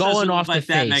genuinely going off the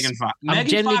face. Megan Fox. I'm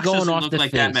genuinely going off the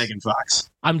face. That Megan Fox.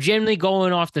 I'm genuinely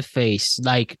going off the face.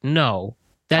 Like, no,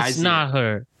 that's not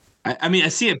her. I mean, I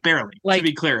see it barely, to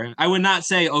be clear. I would not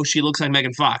say, oh, she looks like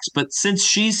Megan Fox. But since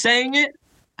she's saying it,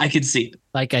 I can see it.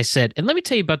 Like I said, and let me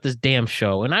tell you about this damn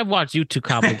show. And I've watched YouTube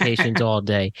complications all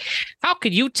day. How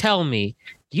could you tell me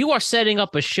you are setting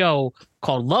up a show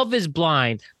called Love is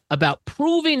Blind about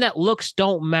proving that looks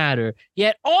don't matter,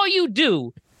 yet all you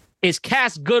do is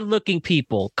cast good-looking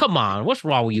people? Come on, what's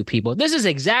wrong with you people? This is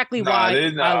exactly why I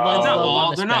love Love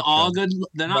on the They're not all good.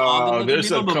 They're not all good.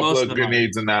 There's a couple of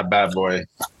grenades in that bad boy.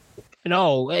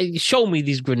 No, show me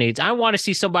these grenades. I want to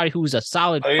see somebody who's a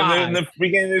solid five. In the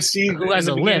beginning of the season, who has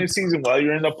a limp. While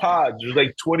you're in the pods, there's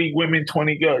like 20 women,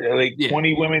 20 girls,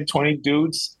 20 women, 20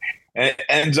 dudes, and it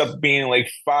ends up being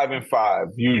like 5 and 5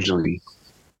 usually.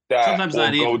 That sometimes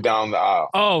will go down the aisle.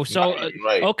 Oh, so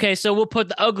right. Okay, so we'll put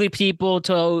the ugly people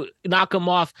to knock them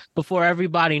off before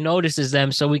everybody notices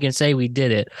them, so we can say we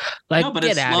did it. Like, no, but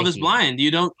it's Love is Blind. You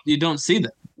don't see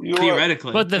them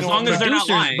theoretically, but as long as they're not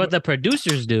lying. But the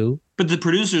producers do. But the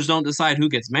producers don't decide who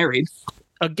gets married.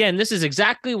 Again, this is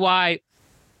exactly why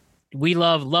we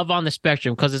love on the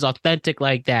Spectrum, because it's authentic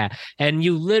like that, and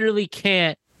you literally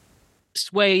can't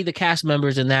sway the cast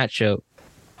members in that show.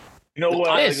 You know what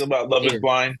I like about Love is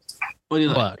Blind? What do you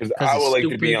like? Because I would like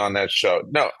to be on that show.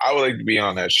 No, I would like to be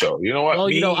on that show. You know what?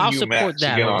 Well, I'll support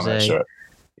that. Get on that show.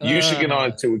 You should get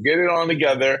on it too. Get it on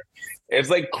together. It's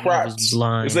like craps.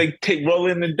 It's like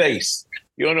rolling the dice.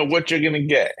 You don't know what you're gonna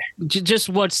get. Just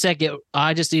 1 second.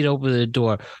 I just need to open the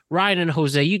door. Ryan and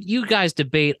Jose, you guys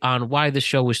debate on why the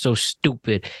show was so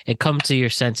stupid, and come to your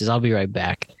senses. I'll be right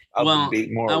back. I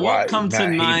won't come to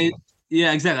my.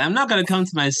 Yeah, exactly. I'm not going to come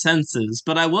to my senses,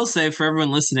 but I will say for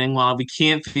everyone listening, while we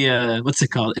can't be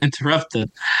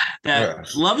interrupted,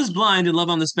 that Love is Blind and Love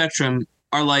on the Spectrum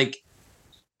are like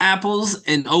apples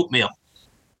and oatmeal.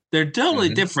 They're totally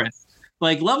different.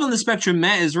 Like Love on the Spectrum,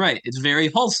 Matt is right. It's very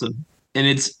wholesome and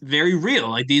it's very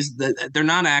real. Like they're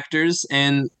not actors,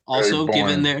 and also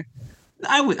given their,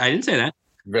 I didn't say that.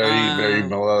 Very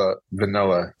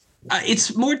vanilla.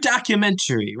 It's more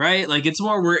documentary, right? Like it's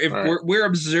more we're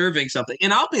observing something.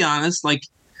 And I'll be honest, like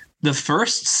the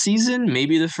first season,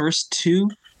 maybe the first 2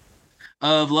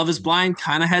 of Love is Blind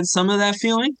kind of had some of that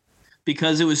feeling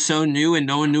because it was so new and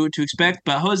no one knew what to expect.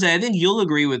 But Jose, I think you'll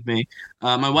agree with me.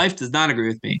 My wife does not agree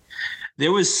with me.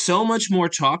 There was so much more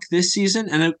talk this season,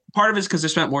 and part of it's because I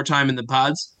spent more time in the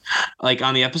pods, like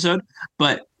on the episode,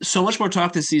 but so much more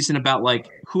talk this season about like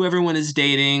who everyone is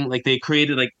dating. Like they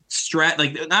created like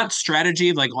not strategy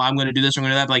of like, oh, I'm going to do this, I'm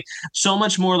going to do that, but like so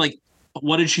much more like,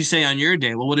 what did she say on your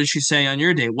day? Well, what did she say on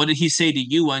your day? What did he say to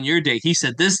you on your day? He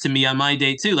said this to me on my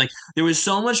day too. Like there was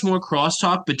so much more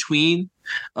crosstalk between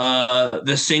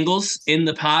the singles in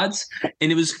the pods,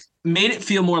 and it made it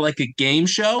feel more like a game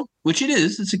show, which it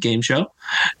is. It's a game show.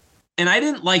 And I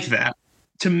didn't like that,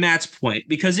 to Matt's point,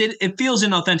 because it feels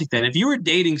inauthentic then. If you were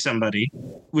dating somebody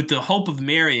with the hope of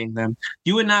marrying them,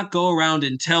 you would not go around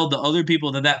and tell the other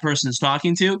people that person's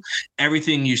talking to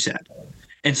everything you said.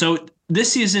 And so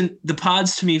this season, the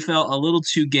pods to me felt a little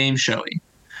too game showy.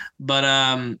 But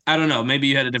I don't know. Maybe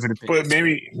you had a different opinion. But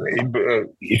maybe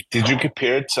did you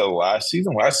compare it to last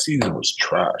season? Last season was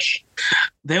trash.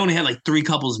 They only had like 3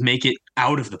 couples make it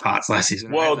out of the pods last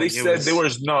season. Well, they said there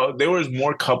was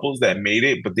more couples that made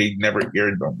it, but they never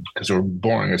aired them because they were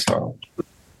boring as hell.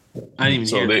 I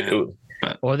didn't even hear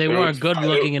that. Or they weren't good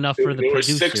looking enough for the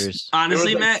producers.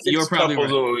 Honestly, Matt, you're probably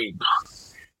right.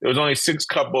 There was only 6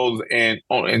 couples, and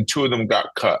 2 of them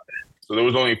got cut. So there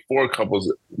was only 4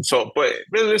 couples. So, but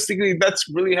realistically, that's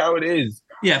really how it is.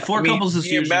 Yeah, 4 couples is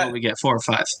usually what we get, 4 or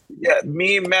 5. Yeah,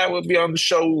 me and Matt will be on the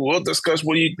show. We'll discuss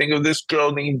what do you think of this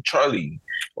girl named Charlie,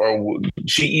 or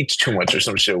she eats too much or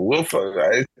some shit. We'll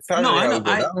I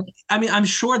know. I mean, I'm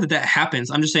sure that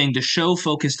happens. I'm just saying the show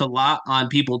focused a lot on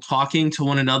people talking to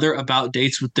one another about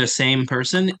dates with the same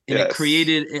person, and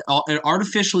it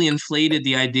artificially inflated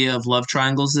the idea of love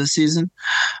triangles this season.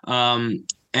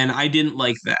 And I didn't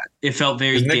like that. It felt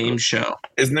very game show.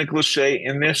 Is Nick Lachey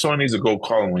in there? Someone needs to go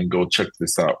call him and go check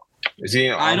this out. Is he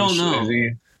on I don't know.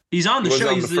 He's on the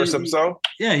show. He's on the first episode?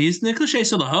 Yeah, he's Nick Lachey,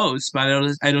 still the host, but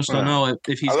I just don't know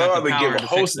if he's got the power to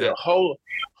fix it.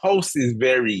 Host is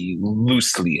very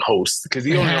loosely host because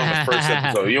he only on the first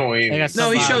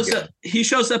episode. He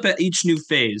shows up at each new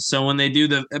phase. So when they do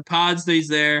the pods, he's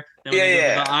there. Then when they go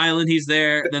to the island, he's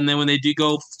there. Then when they do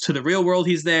go to the real world,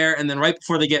 he's there. And then right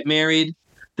before they get married,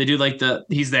 They do like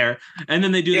he's there, and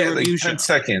then they do the review like 10 show.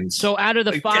 seconds. So out of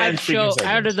the Like 10 five freaking seconds.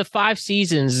 out of the 5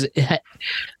 seasons,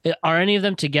 are any of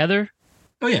them together?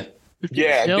 Oh yeah.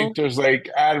 Yeah, Still? I think there's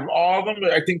like out of all of them,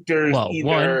 I think there's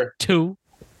either 1, 2.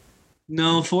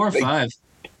 No, 4 or 5.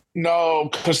 No,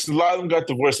 because a lot of them got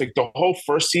divorced. Like the whole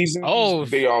first season, they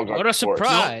all got what a divorced.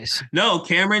 surprise! No,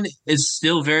 Cameron is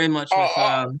still very much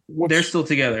with. They're still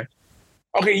together.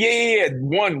 Okay, yeah.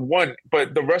 One.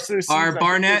 But the rest of the season,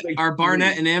 Are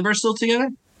Barnett and Amber still together?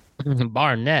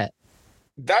 Barnett.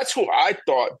 That's who I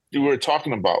thought you were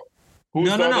talking about. Who's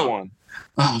the other one?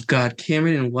 Oh God,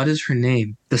 Cameron and what is her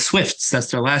name? The Swifts.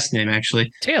 That's their last name,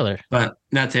 actually. Taylor, but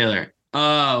not Taylor.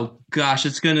 Oh gosh,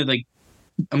 it's gonna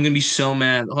I'm gonna be so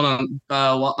mad. Hold on.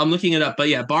 Well, I'm looking it up. But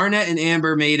yeah, Barnett and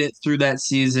Amber made it through that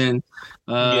season.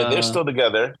 Yeah, they're still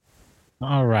together.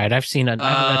 All right, I haven't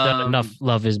done enough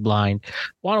Love Is Blind.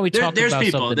 Why don't we talk about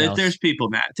something else? There's people,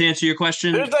 Matt. To answer your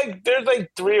question, there's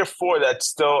like 3 or 4 that's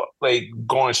still like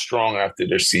going strong after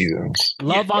their seasons.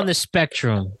 Love on the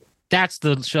Spectrum. That's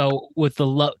the show with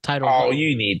the title. Oh,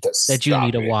 you need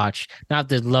to watch, not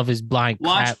the Love Is Blind.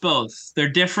 Watch crap. both. They're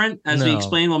different, as we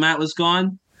explained while Matt was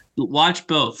gone. Watch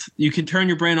both. You can turn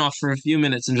your brain off for a few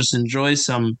minutes and just enjoy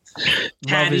some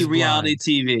catty reality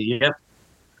TV. Yep.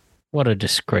 What a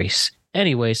disgrace.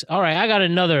 Anyways, all right, I got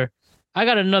another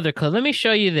clip. Let me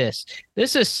show you this.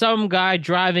 This is some guy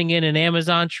driving in an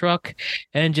Amazon truck,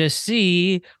 and just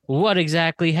see what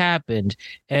exactly happened.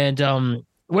 And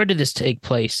where did this take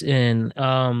place? In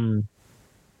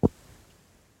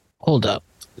hold up.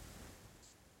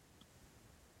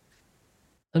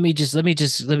 Let me just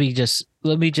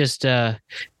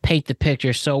paint the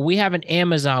picture. So we have an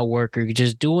Amazon worker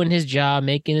just doing his job,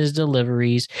 making his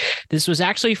deliveries. This was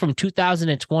actually from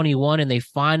 2021, and they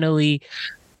finally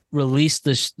released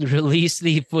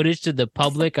the footage to the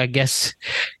public. I guess,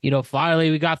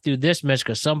 finally we got through this mess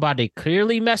because somebody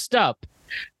clearly messed up.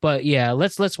 But yeah,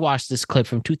 let's watch this clip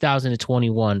from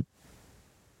 2021.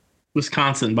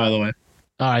 Wisconsin, by the way.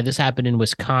 All right, this happened in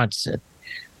Wisconsin.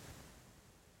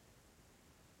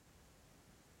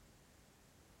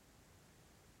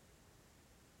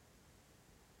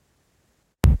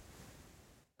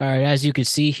 All right, as you can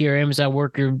see here, Amazon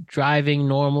worker driving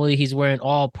normally. He's wearing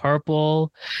all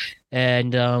purple,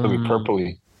 and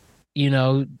purpley.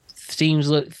 Things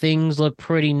look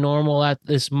pretty normal at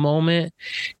this moment.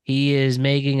 He is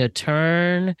making a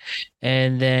turn,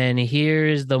 and then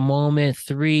here's the moment.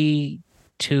 3,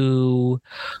 2,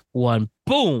 1,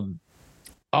 boom!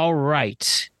 All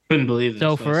right. Couldn't believe this.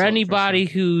 So for anybody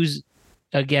who's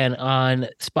again on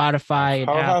Spotify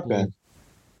and Apple.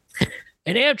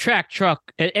 An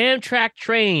Amtrak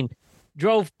train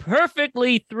drove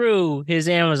perfectly through his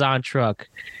Amazon truck.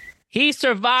 He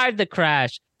survived the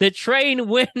crash. The train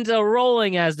winds are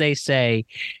rolling, as they say,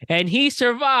 and he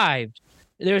survived.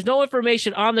 There's no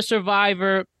information on the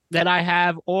survivor that I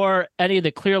have or any of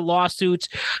the clear lawsuits,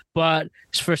 but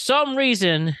for some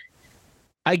reason,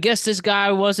 I guess this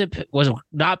guy was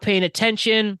not paying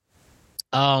attention.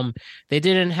 They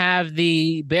didn't have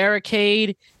the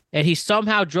barricade, and he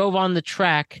somehow drove on the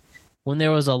track when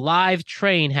there was a live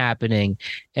train happening,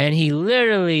 and he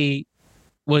literally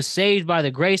was saved by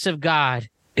the grace of God.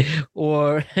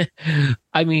 Or,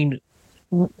 I mean,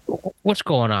 what's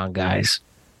going on, guys?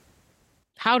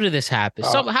 How did this happen?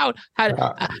 This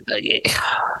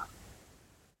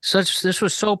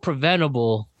was so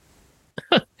preventable.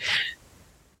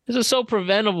 This is so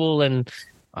preventable, and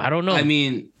I don't know. I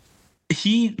mean,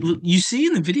 you see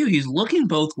in the video, he's looking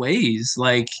both ways.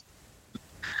 Like,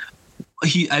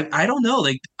 I don't know.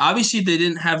 Like, obviously they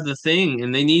didn't have the thing,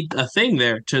 and they need a thing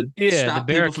there to stop the people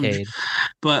barricade.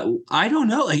 But I don't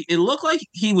know. Like, it looked like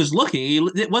he was looking.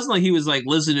 It wasn't like he was like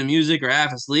listening to music or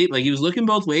half asleep. Like, he was looking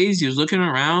both ways. He was looking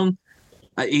around.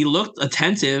 He looked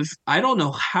attentive. I don't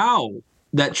know how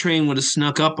that train would have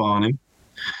snuck up on him.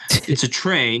 It's a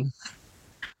train.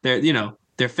 They're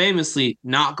famously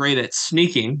not great at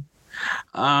sneaking.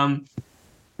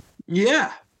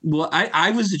 Yeah. Well,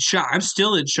 I was in shock. I'm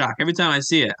still in shock every time I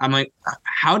see it. I'm like,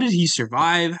 how did he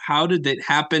survive? How did that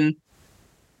happen?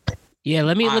 Yeah,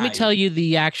 let me tell you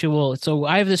the actual. So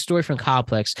I have this story from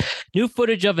Complex. New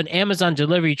footage of an Amazon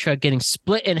delivery truck getting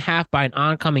split in half by an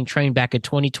oncoming train back in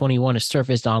 2021 has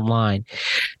surfaced online.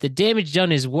 The damage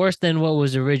done is worse than what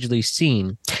was originally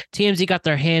seen. TMZ got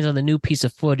their hands on the new piece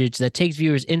of footage that takes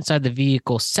viewers inside the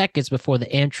vehicle seconds before the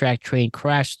Amtrak train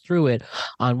crashed through it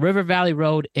on River Valley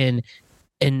Road in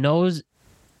Ionia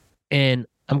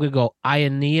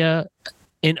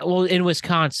in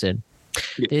Wisconsin.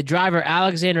 The driver,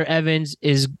 Alexander Evans,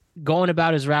 is going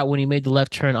about his route when he made the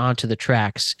left turn onto the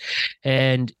tracks.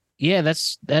 And yeah,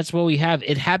 that's what we have.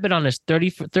 It happened on his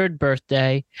 33rd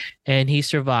birthday, and he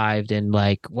survived. And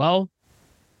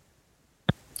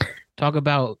talk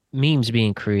about memes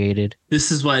being created.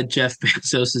 This is why Jeff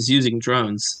Bezos is using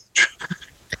drones.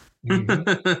 Clearly,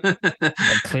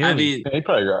 I mean, he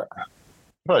probably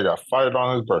got fired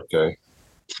on his birthday.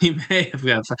 He may have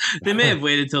got fired. They may have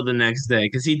waited till the next day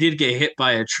because he did get hit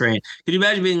by a train. Can you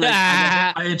imagine being like,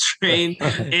 I got hit by a train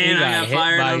and I got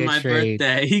fired on my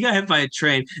birthday? He got hit by a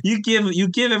train. You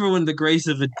give everyone the grace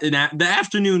of the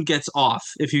afternoon gets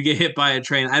off if you get hit by a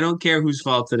train. I don't care whose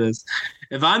fault it is.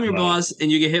 If I'm your boss and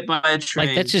you get hit by a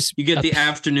train, that's just you get the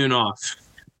afternoon off.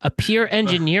 A pure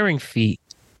engineering feat.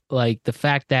 Like the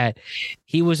fact that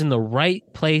he was in the right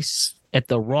place at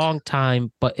the wrong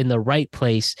time, but in the right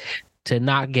place to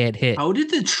not get hit. How did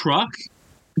the truck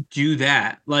do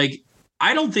that? Like,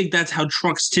 I don't think that's how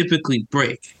trucks typically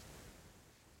break.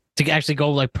 To actually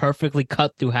go like perfectly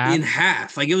cut through half? In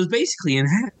half. Like, it was basically in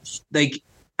half. Like,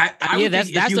 I would that's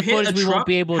think if you the hit footage a we truck won't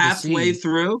be able to see. halfway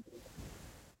through,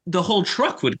 the whole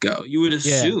truck would go. You would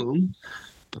assume.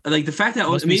 Yeah. Like, the fact that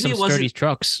maybe it wasn't sturdy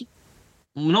trucks.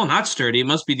 No, not sturdy. It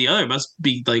must be the other. It must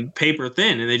be like paper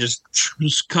thin, and they just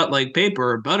cut like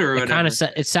paper or butter or whatever.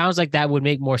 It sounds like that would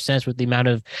make more sense with the amount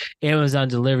of Amazon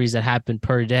deliveries that happen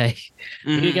per day.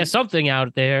 You get something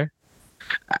out there.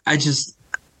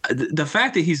 The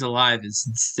fact that he's alive is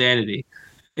insanity.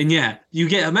 And yeah,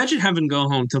 imagine having to go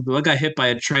home to I got hit by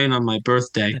a train on my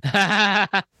birthday.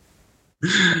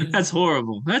 That's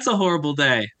horrible. That's a horrible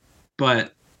day.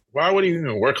 But why would he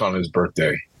even work on his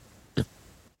birthday?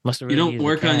 You don't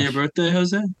work on your birthday,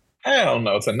 Jose? Hell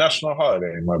no, it's a national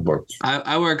holiday in my book.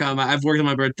 I've worked on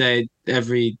my birthday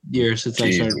every year since I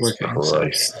started working. So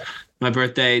my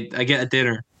birthday, I get a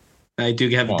dinner. I do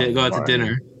have go out to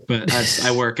dinner, but I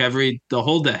work the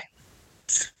whole day.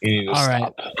 All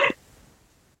right.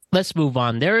 Let's move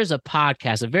on. There is a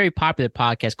podcast, a very popular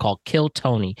podcast called Kill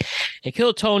Tony. And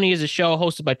Kill Tony is a show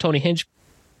hosted by Tony Hinch.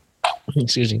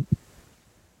 Excuse me.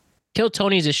 Kill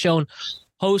Tony is a show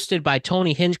hosted by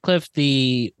Tony Hinchcliffe,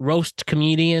 the roast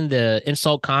comedian, the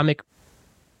insult comic.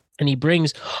 And he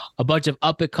brings a bunch of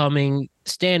up-and-coming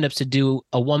stand-ups to do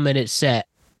a 1-minute set,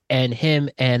 and him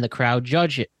and the crowd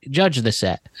judge the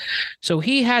set. So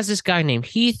he has this guy named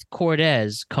Heath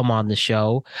Cortez come on the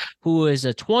show, who is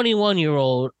a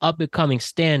 21-year-old up-and-coming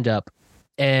stand-up.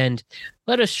 And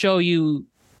let us show you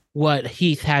what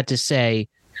Heath had to say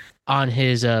on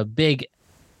his big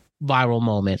viral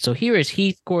moment. So here is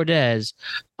Heath Cortez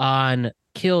on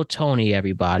Kill Tony,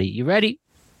 everybody. You ready?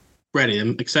 Ready.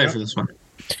 I'm excited for this one.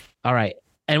 All right.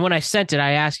 And when I sent it,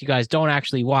 I asked you guys, don't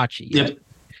actually watch it yet. Yep.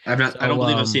 I don't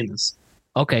believe I've seen this.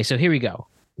 Okay, so here we go.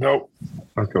 Nope.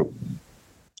 Okay. Oh,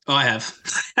 I have.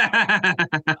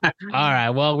 All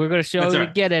right. Well, we're going to show you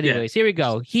again anyways. Yeah. Here we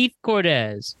go. Heath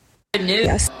Cortez. Good news.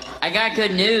 Yes. I got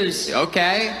good news.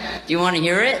 Okay. Do you want to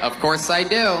hear it? Of course I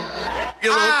do.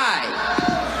 I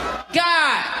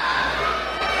got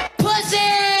pussy!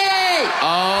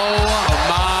 Oh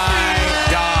my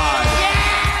God.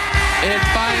 Yeah! It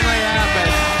finally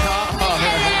happened. Oh.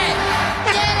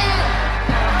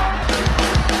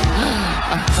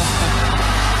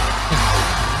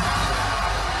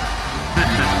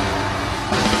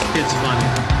 It's funny.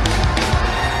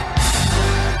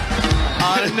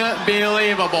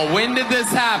 Unbelievable. When did this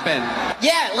happen?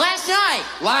 Yeah, last night.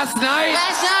 Last night?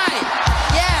 Last night.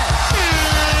 Yeah.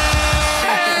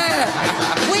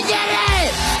 We did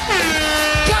it!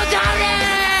 Go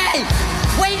Tony!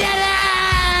 We did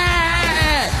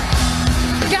it!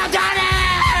 Go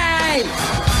Tony!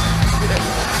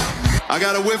 I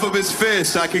got a whiff of his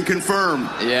fist, I can confirm.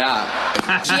 Yeah.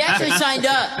 She actually signed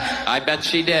up. I bet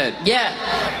she did. Yeah.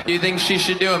 Do you think she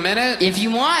should do a minute? If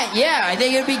you want, yeah, I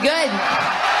think it'd be good.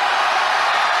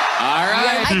 All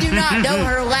right. I do not know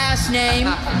her last name.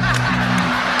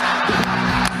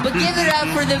 But give it up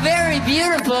for the very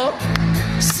beautiful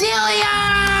Celia!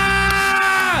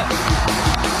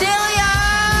 Celia!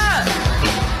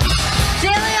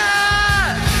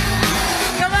 Celia!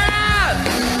 Come on up!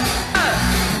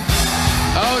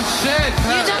 Oh, shit.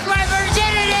 You took my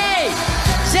virginity!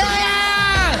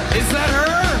 Celia! Is that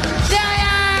her?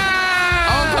 Celia!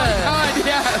 Oh, my God,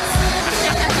 yes.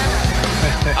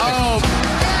 Oh,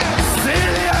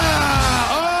 Celia!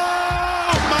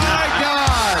 Oh, my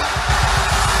God.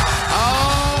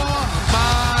 Oh,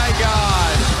 my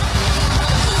God.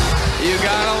 You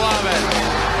gotta love it.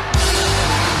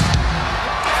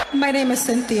 My name is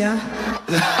Cynthia.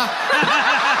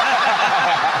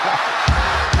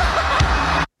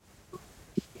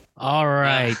 All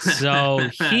right. So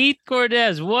Heath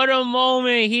Cortez, what a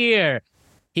moment here.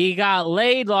 He got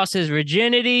laid, lost his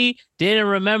virginity, didn't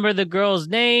remember the girl's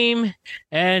name,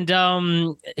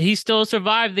 and he still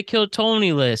survived the Kill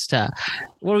Tony list.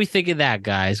 What do we think of that,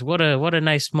 guys? What a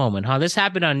nice moment, huh? This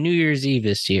happened on New Year's Eve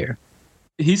this year.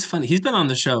 He's funny. He's been on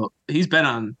the show. He's been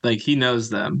on, like, he knows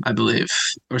them, I believe,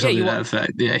 or something to that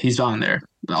effect. Yeah, he's on there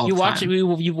all the time.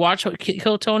 You watch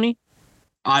Kill Tony?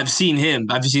 I've seen him.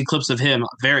 I've seen clips of him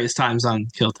various times on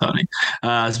Kill Tony,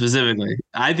 specifically.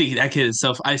 I think that kid is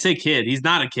so. I say kid. He's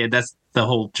not a kid. That's the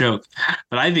whole joke.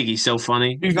 But I think he's so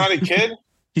funny. He's not a kid.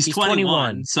 He's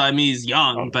 21. So I mean, he's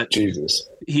young, but Jesus.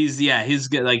 He's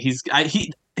good. Like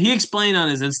he explained on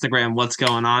his Instagram what's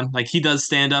going on. Like, he does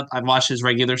stand up. I've watched his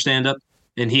regular stand up,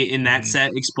 and he in that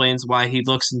set explains why he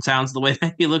looks and sounds the way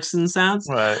that he looks and sounds.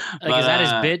 Right. Like, is that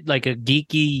his bit? Like a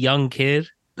geeky young kid?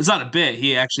 It's not a bit.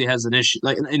 He actually has an issue,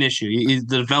 like an issue.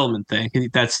 The development thing.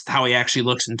 That's how he actually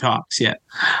looks and talks. Yeah,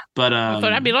 but I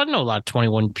know a lot of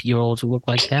 21-year-olds who look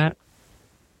like that.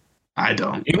 I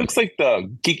don't. He looks like the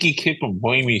geeky kid from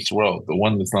Boy Meets World, the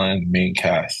one that's not in the main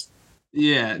cast.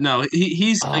 Yeah, no,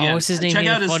 he's. Again, what's his name? Check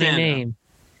out his funny stand-up. name.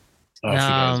 I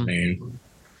forgot his name.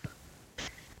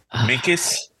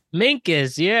 Minkus.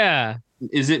 Minkus, yeah.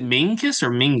 Is it Minkus or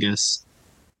Mingus?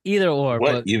 Either or.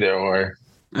 What? Either or.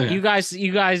 Okay. You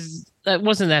guys,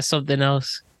 wasn't that something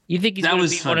else? You think he's going to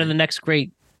be one of the next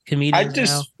great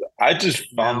comedians? I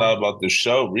just found out about the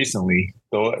show recently.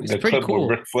 The clip with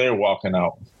Ric Flair walking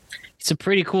out. It's a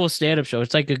pretty cool stand-up show.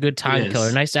 It's like a good time killer.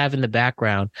 Nice to have in the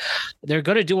background. They're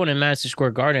going to do one in Madison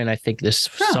Square Garden, I think, this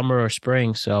summer or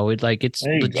spring. So it's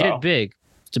legit big.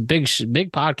 It's a big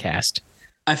podcast.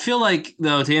 I feel like,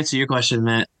 though, to answer your question,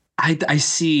 Matt, I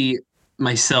see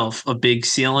myself a big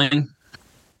ceiling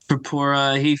for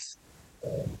poor Heath.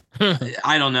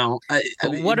 I don't know.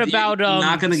 What about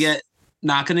not gonna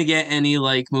get any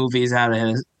like movies out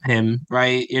of him,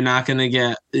 right? You're not gonna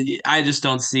get. I just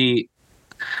don't see.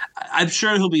 I'm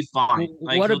sure he'll be fine.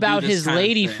 Like, what about his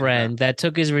lady friend that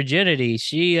took his virginity?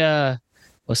 She was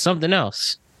something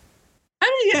else. I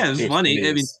mean, yeah, it was funny.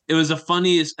 I mean, it was a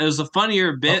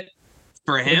funnier bit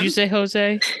for him. What did you say,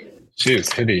 Jose? She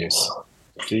was hideous.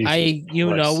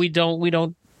 We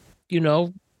don't.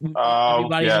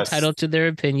 Everybody's entitled to their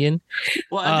opinion.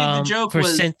 Well, I think the joke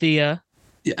was Cynthia.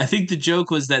 Yeah, I think the joke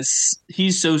was that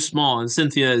he's so small, and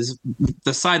Cynthia is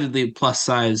decidedly plus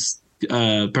size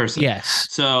person. Yes.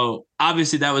 So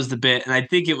obviously that was the bit, and I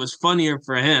think it was funnier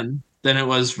for him than it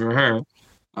was for her.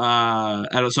 So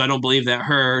I don't believe that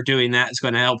her doing that is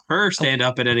going to help her stand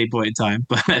up at any point in time.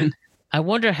 But I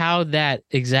wonder how that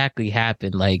exactly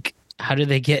happened. Like, how did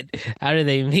they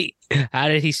meet? How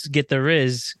did he get the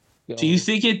Riz? Do you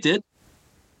think it did?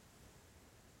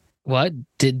 What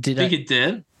did you think it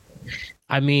did?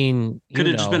 I mean, could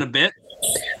it just been a bit?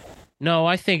 No,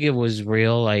 I think it was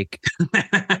real. Like,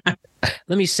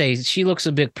 let me say, she looks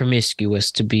a bit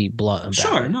promiscuous, to be blunt about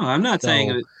Sure, it. No, I'm not saying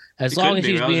that. As long as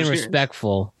she's being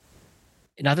respectful.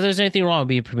 Not that there's anything wrong with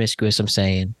being promiscuous, I'm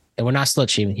saying. And we're not slut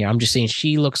shaming here. I'm just saying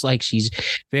she looks like she's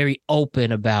very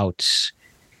open about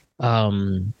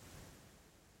that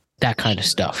kind of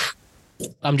stuff.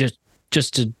 I'm just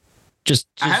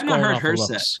I have not heard her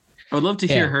set. I would love to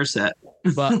hear her set.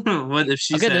 But what if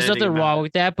she? Okay, there's nothing wrong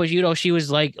with that. But she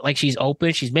was like she's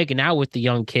open. She's making out with the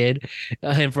young kid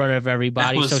in front of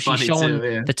everybody. So she's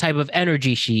showing the type of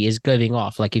energy she is giving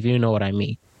off. Like, if you know what I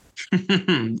mean.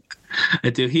 I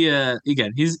do. He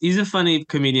again, he's a funny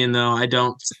comedian though. I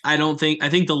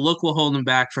think the look will hold him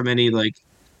back from any like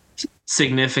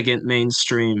significant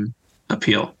mainstream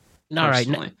appeal. All right.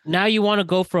 Now you want to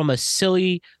go from a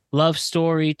silly love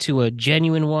story to a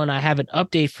genuine one. I have an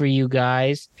update for you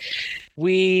guys.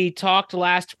 We talked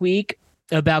last week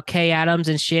about Kay Adams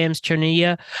and Shams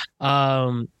Charania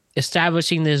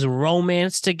establishing this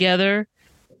romance together.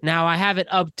 Now I have an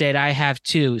update. I have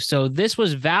two. So this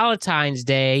was Valentine's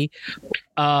Day.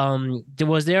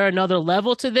 Was there another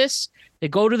level to this? They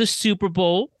go to the Super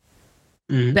Bowl,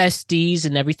 besties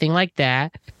and everything like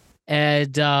that.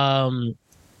 And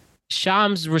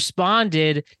Shams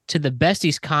responded to the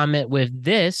besties comment with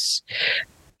this.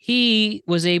 He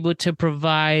was able to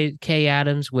provide Kay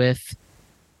Adams with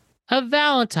a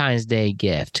Valentine's Day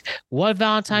gift. What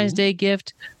Valentine's Day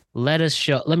gift? Let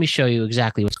me show you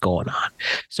exactly what's going on.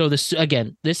 So this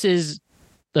is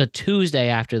the Tuesday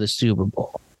after the Super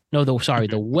Bowl. No,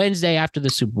 the Wednesday after the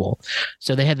Super Bowl.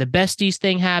 So they had the besties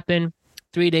thing happen.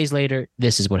 3 days later,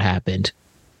 this is what happened.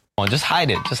 Just hide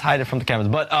it. Just hide it from the cameras.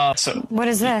 But what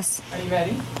is this? Are you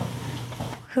ready?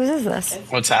 Whose is this?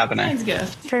 What's happening?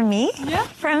 For me? Yeah.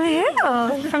 From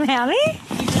who? From Hammy?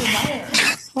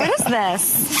 What is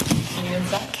this?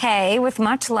 Kay, with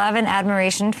much love and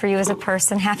admiration for you as a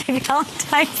person, happy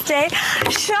Valentine's Day.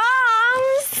 Shams!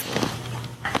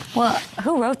 Well,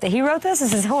 who wrote that? He wrote this?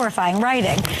 This is horrifying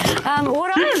writing.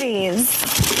 What are these?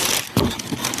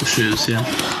 Shoes, yeah.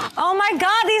 Oh my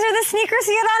God, these are the sneakers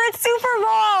he had on at Super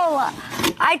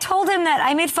Bowl. I told him that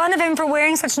I made fun of him for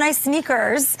wearing such nice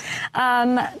sneakers. These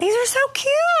are so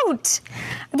cute.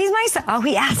 Are these my size? Oh,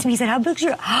 he asked me, he said, how big's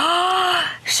your...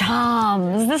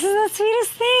 Shams, this is the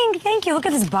sweetest thing. Thank you. Look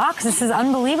at this box. This is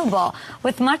unbelievable.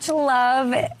 With much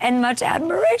love and much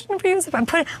admiration for you.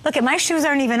 Look at my shoes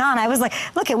aren't even on. I was like,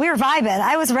 look at, we were vibing.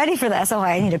 I was ready for this. Oh,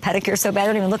 I need a pedicure so bad. I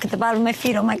don't even look at the bottom of my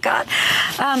feet. Oh my God.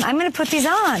 I'm going to put these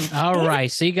on. All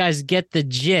right. So you guys get the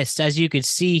gist. As you can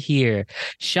see here,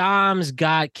 Shams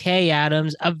got Kay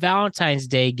Adams a Valentine's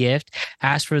Day gift,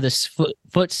 asked for this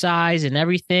foot size and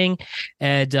everything.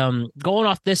 And going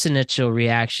off this initial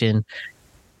reaction,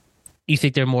 you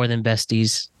think they're more than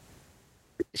besties?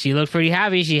 She looked pretty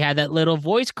happy. She had that little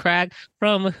voice crack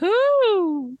from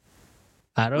who?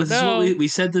 I don't know. We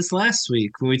said this last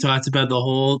week when we talked about the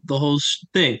whole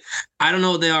thing. I don't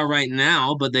know what they are right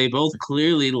now, but they both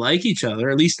clearly like each other,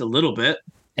 at least a little bit.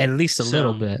 At least a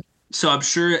little bit. So I'm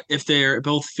sure if they're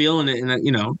both feeling it,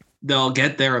 and they'll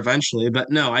get there eventually.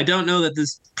 But no, I don't know that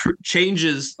this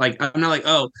changes. Like, I'm not like,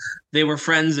 oh, they were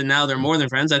friends and now they're more than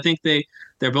friends. I think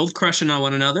they're both crushing on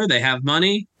one another. They have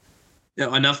money,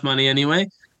 enough money anyway,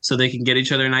 so they can get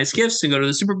each other nice gifts and go to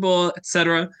the Super Bowl,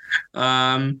 etc.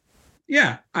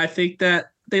 Yeah, I think that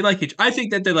they like each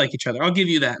other. I'll give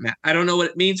you that, Matt. I don't know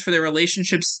what it means for their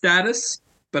relationship status,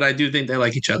 but I do think they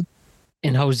like each other.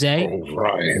 And Jose? Oh,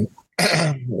 Ryan.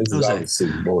 This is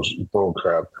obviously bull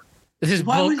crap. This is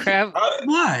bull crap?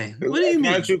 Why? What do you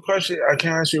mean? I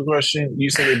can ask you a question. You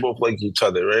said they both like each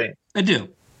other, right? I do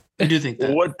think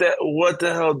that. What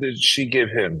the hell did she give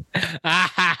him?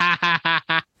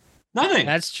 Nothing.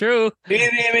 That's true. She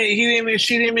didn't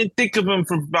even think of him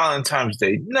for Valentine's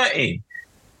Day. Nothing.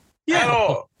 Yeah. At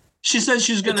all. She said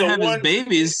she was going to have his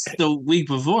babies the week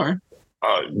before.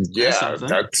 Yeah,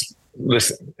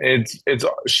 listen. It's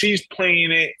she's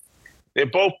playing it. They're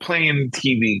both playing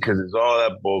TV because it's all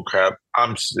that bull crap.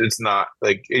 It's not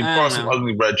like it bought some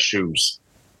ugly red shoes.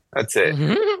 That's it.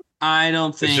 I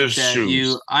don't think that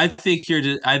shoes. I think you're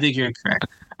correct.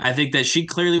 I think that she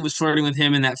clearly was flirting with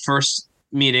him in that first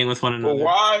meeting with one another.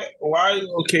 Well, why?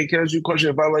 Okay, can I ask you a question?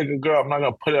 If I like a girl, I'm not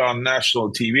gonna put it on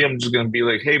national TV. I'm just gonna be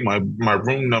like, hey, my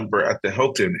room number at the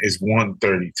Hilton is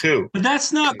 132. But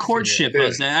that's not courtship,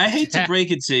 Jose. I hate to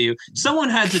break it to you. Someone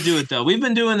had to do it though. We've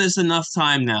been doing this enough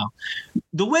time now.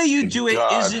 The way you do it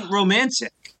isn't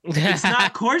romantic. It's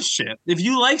not courtship. If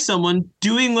you like someone,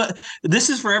 this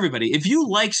is for everybody. If you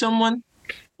like someone,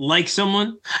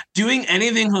 doing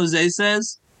anything Jose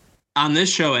says on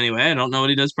this show anyway, I don't know what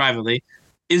he does privately,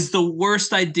 is the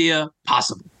worst idea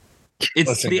possible.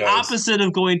 It's the opposite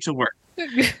of going to work.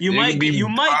 You might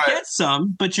get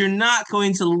some, but you're not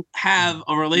going to have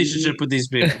a relationship with these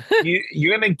people.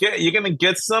 You're gonna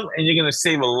get some, and you're gonna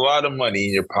save a lot of money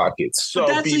in your pockets. So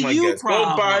that's be my guest.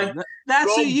 Problem.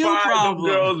 That's a you problem.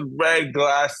 Girls red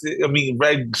glasses,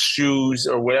 red shoes,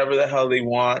 or whatever the hell they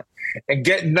want, and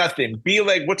get nothing. Be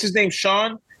like, what's his name,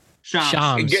 Sean?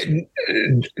 Sean.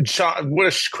 Sean. What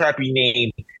a crappy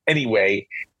name, anyway.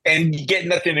 And you get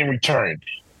nothing in return.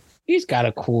 He's got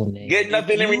a cool name. Get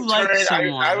nothing in return.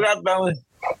 I got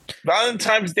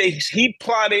Valentine's Day. He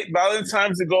plotted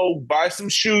Valentine's to go buy some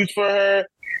shoes for her.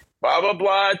 Blah blah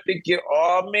blah. Thinking,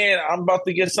 oh man, I'm about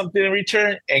to get something in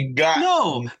return, and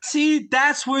no. See,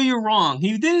 that's where you're wrong.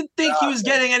 He didn't think he was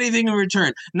getting anything in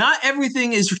return. Not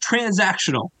everything is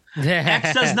transactional.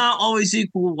 X does not always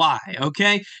equal Y,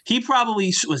 okay? He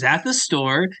probably was at the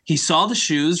store. He saw the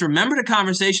shoes, remembered a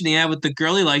conversation he had with the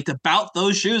girl he liked about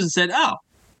those shoes and said, oh,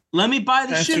 let me buy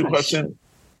the shoes. Can I ask you a question?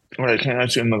 All right, can I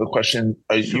ask you another question?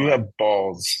 You have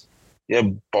balls. You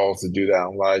have balls to do that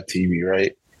on live TV,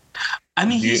 right? I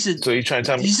mean, he's a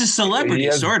celebrity,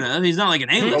 sort of. He's not like an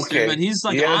A-lister, but he's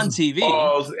like on TV.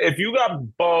 Balls. If you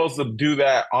got balls to do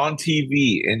that on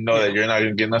TV and know that you're not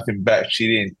going to get nothing back, she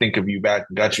didn't think of you back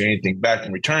and got you anything back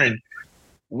in return,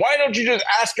 why don't you just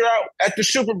ask her out at the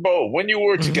Super Bowl when you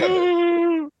were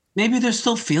together? Maybe they're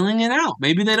still feeling it out.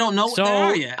 Maybe they don't know what they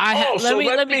are yet.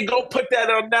 Let me go put that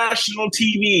on national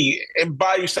TV and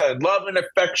buy you something. Love and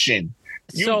affection.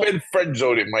 You've been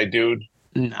friend-zoned, my dude.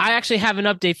 No. I actually have an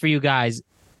update for you guys.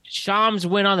 Shams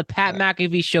went on the Pat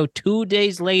McAfee show 2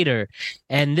 days later,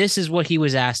 and this is what he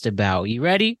was asked about. You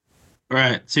ready? All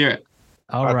right, let's hear it.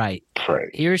 All right.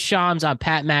 Here's Shams on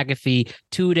Pat McAfee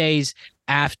 2 days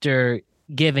after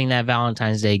giving that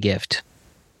Valentine's Day gift.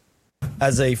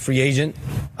 as a free agent.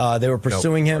 They were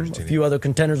pursuing him. A few other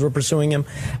contenders were pursuing him.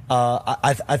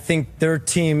 I think their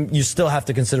team, you still have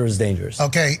to consider as dangerous.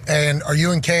 Okay, and are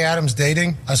you and Kay Adams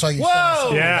dating? I saw you.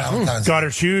 Whoa! Yeah, got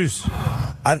her shoes.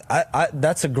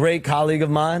 That's a great colleague of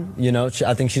mine. You know,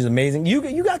 I think she's amazing.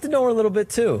 You got to know her a little bit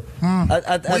too.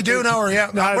 We do know her.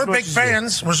 Yeah, we're big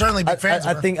fans. We're certainly big fans.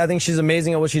 I think she's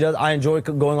amazing at what she does. I enjoy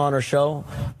going on her show.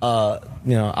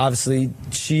 You know, obviously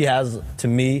she has, to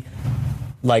me,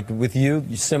 like with you,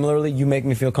 similarly, you make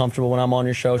me feel comfortable when I'm on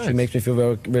your show. Nice. She makes me feel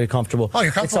very, very comfortable. Oh,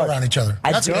 you're comfortable around each other.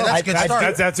 That's a good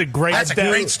start. That's a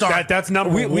great start. That's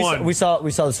number one. We saw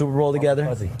the Super Bowl together.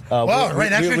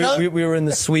 Right next to each other? We were in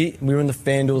the suite. We were in the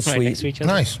FanDuel suite.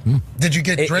 Nice. Did you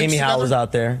get drinks Amy together? Howe was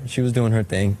out there. She was doing her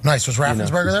thing. Nice. Was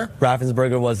Raffensperger there?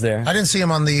 Raffensperger was there. I didn't see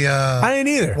him on the... I didn't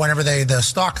either. Whenever the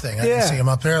stock thing. I didn't see him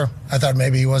up there. I thought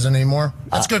maybe he wasn't anymore.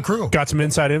 That's good crew. Got some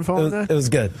inside info on that? It was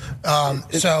good.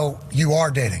 So you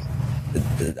are dating?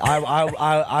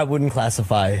 I wouldn't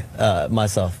classify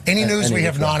myself. Any news we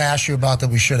have not asked you about that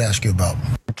we should ask you about?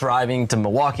 Driving to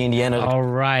Milwaukee, Indiana. All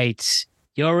right.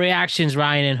 Your reactions,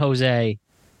 Ryan and Jose.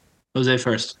 Jose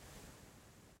first.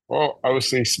 Well, I would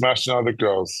say smashing other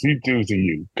girls. You do to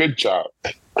you. Good job.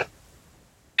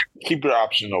 Keep your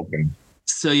option open.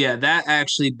 So yeah,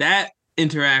 that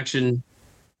interaction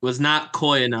was not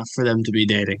coy enough for them to be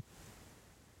dating.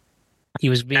 He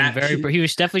was being he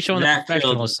was definitely showing the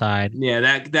professional side.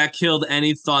 Yeah, that killed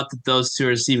any thought that those two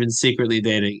are even secretly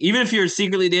dating. Even if you're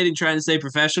secretly dating, trying to stay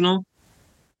professional,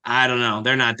 I don't know.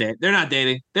 They're not dating. They're not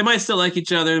dating. They might still like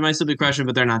each other. They might still be crushing,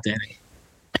 but they're not dating.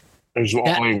 There's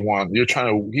only one.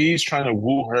 He's trying to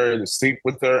woo her to sleep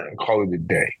with her and call it a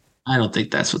day. I don't think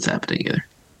that's what's happening either.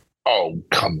 Oh,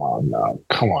 come on now.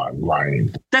 Come on,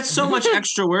 Ryan. That's so much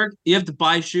extra work. You have to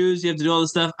buy shoes. You have to do all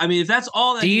this stuff. I mean, if that's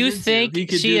all that do you think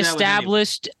she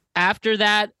established after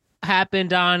that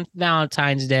happened on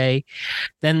Valentine's Day,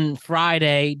 then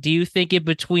Friday, do you think in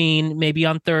between, maybe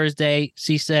on Thursday,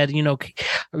 she said, you know,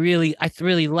 I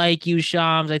really like you,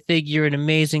 Shams. I think you're an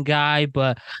amazing guy,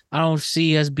 but I don't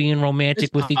see us being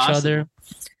romantic with each other.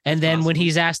 And then when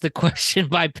he's asked the question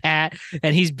by Pat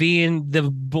and he's being the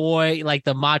boy, like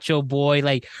the macho boy,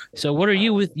 like, so what are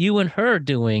you with you and her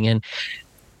doing? And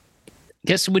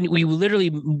guess when we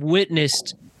literally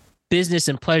witnessed business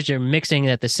and pleasure mixing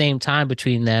at the same time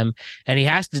between them, and he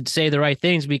has to say the right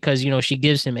things because, you know, she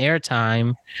gives him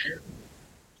airtime.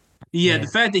 Yeah, the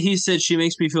fact that he said she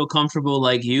makes me feel comfortable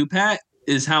like you, Pat,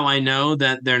 is how I know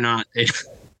that they're not. You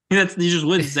just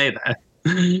wouldn't say that.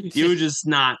 You would just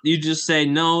not. You just say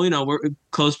no. You know, we're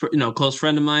close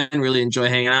friend of mine. Really enjoy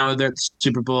hanging out with her at the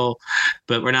Super Bowl,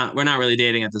 but we're not really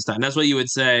dating at this time. That's what you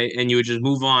would say, and you would just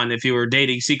move on if you were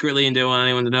dating secretly and didn't want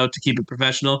anyone to know to keep it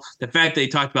professional. The fact they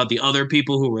talked about the other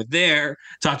people who were there,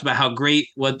 talked about how great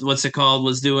what's it called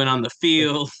was doing on the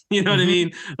field. You know what I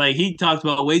mean? Like he talked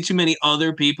about way too many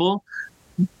other people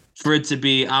for it to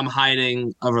be I'm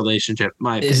hiding a relationship.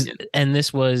 My opinion. And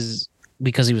this was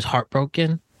because he was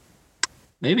heartbroken.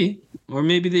 Maybe. Or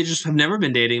maybe they just have never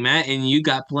been dating, Matt, and you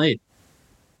got played.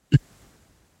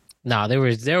 No, there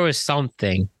was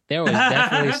something. There was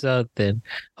definitely something.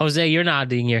 Jose, you're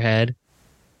nodding your head.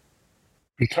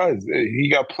 Because he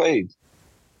got played.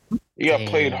 He got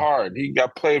played hard. He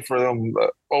got played for them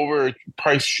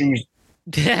overpriced shoes.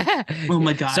 Oh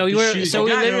my God. So we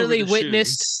literally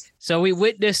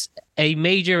witnessed a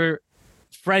major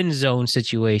friend zone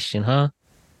situation, huh?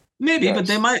 Maybe, but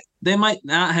they might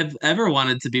not have ever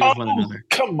wanted to be with one another.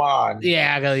 Come on.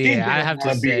 Yeah, I have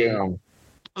to say.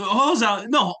 Jose,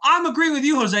 no, I'm agreeing with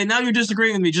you, Jose. Now you're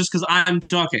disagreeing with me just because I'm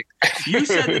talking. You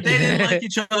said that they didn't like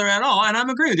each other at all, and I'm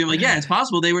agreing with you. I'm like, yeah, it's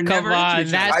possible they were never into each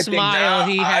other. That smile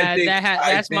he had,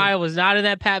 that smile was not in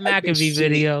that Pat McAfee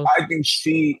video. I think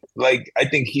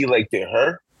he liked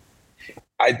her.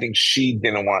 I think she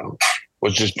didn't want,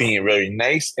 was just being really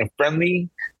nice and friendly.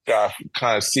 Got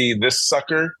kind of see this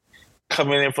sucker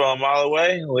coming in from a mile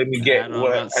away. Let me get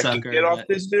what I can get off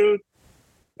this dude,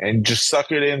 and just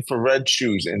sucker it in for red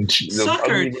shoes and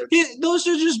sucker. Those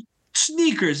are just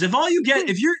sneakers. If all you get,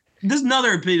 there's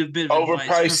another bit of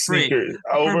overpriced sneakers.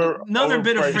 Another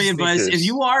bit of free advice. If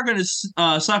you are going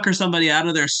to sucker somebody out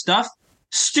of their stuff,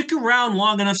 stick around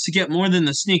long enough to get more than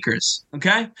the sneakers.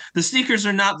 Okay, the sneakers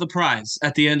are not the prize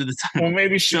at the end of the time. Well,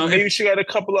 maybe she got a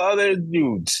couple of other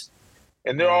dudes,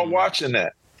 and they're all watching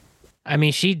that. I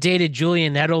mean, she dated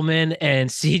Julian Edelman and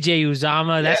CJ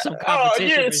Uzama. That's some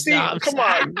competition. Come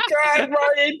on, God,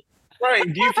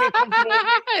 Ryan, do you feel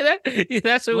comfortable?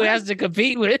 That's who has to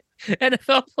compete with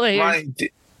NFL players.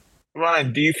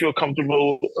 Ryan, do you feel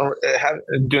comfortable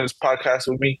doing this podcast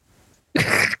with me?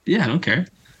 Yeah, I don't care.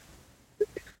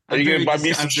 Are you going to buy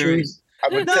me some shoes?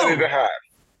 I would tell you to have.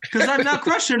 Because I'm not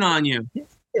crushing on you.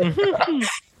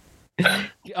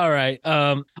 All right.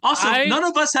 Also, none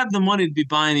of us have the money to be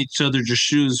buying each other just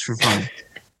shoes for fun.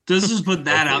 Let's just put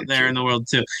that out there in the world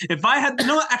too. If I had,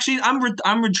 actually,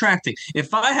 I'm retracting.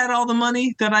 If I had all the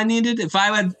money that I needed, if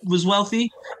I was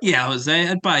wealthy, yeah, Jose,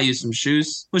 I'd buy you some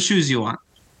shoes. What shoes you want?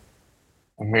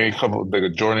 Maybe a couple, like a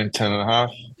Jordan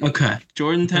 10.5. Okay,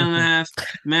 Jordan 10.5.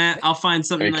 Matt, I'll find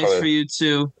something nice for you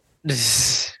too.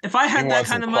 If I had that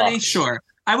kind of money, sure.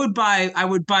 I would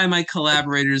buy my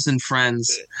collaborators and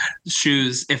friends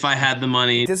shoes if I had the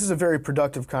money. This is a very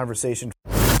productive conversation.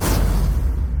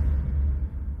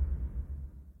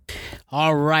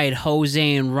 All right,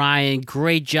 Jose and Ryan,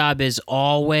 great job as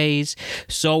always.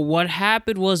 So what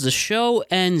happened was the show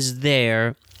ends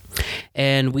there,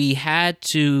 and we had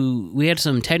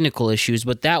some technical issues,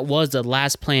 but that was the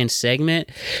last planned segment.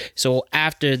 So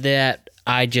after that,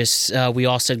 we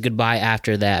all said goodbye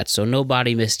after that, so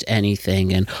nobody missed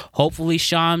anything, and hopefully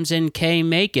Shams and Kay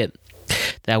make it.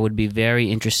 That would be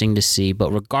very interesting to see, but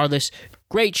regardless,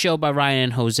 great show by Ryan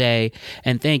and Jose,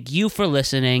 and thank you for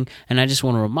listening. And I just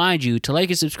want to remind you to like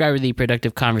and subscribe to the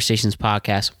Productive Conversations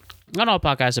podcast on all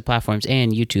podcasting platforms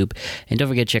and YouTube. And don't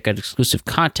forget to check out exclusive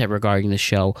content regarding the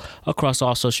show across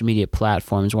all social media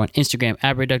platforms. We're on Instagram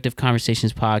at Productive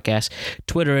Conversations Podcast,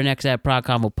 Twitter and X at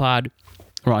ProdConvoPod.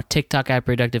 We're on TikTok at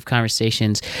Productive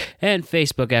Conversations and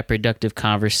Facebook at Productive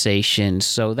Conversations.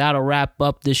 So that'll wrap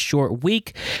up this short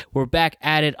week. We're back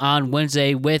at it on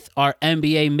Wednesday with our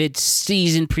NBA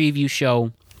mid-season preview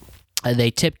show. They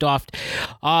tipped off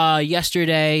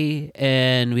yesterday,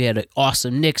 and we had an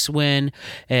awesome Knicks win.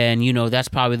 And, that's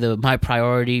probably my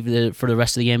priority for the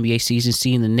rest of the NBA season,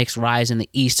 seeing the Knicks rise in the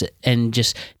East and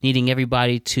just needing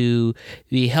everybody to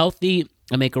be healthy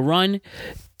and make a run.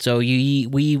 So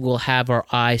we will have our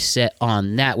eyes set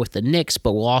on that with the Knicks,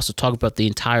 but we'll also talk about the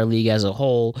entire league as a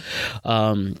whole.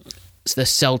 The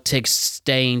Celtics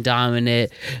staying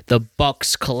dominant, the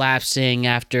Bucks collapsing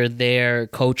after their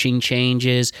coaching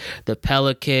changes, the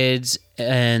Pelicans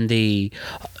and the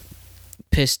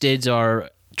Pistons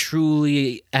are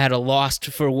truly at a loss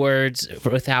for words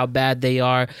with how bad they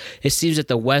are. It seems that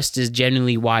the West is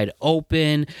genuinely wide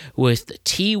open with the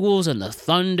T-Wolves and the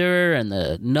Thunder and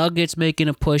the Nuggets making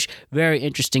a push. Very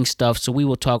interesting stuff. So we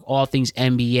will talk all things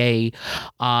NBA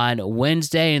on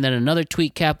Wednesday, and then another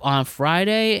tweet cap on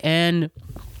Friday, and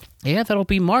yeah, that'll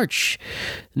be March.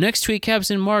 Next tweet cap's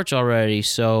in March already.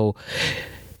 So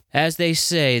as they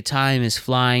say, time is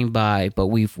flying by, but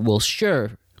we will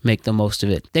sure make the most of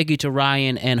it. Thank you to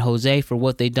Ryan and Jose for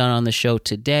what they've done on the show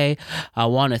today. I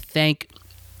want to thank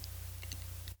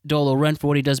Dolo Ren for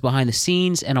what he does behind the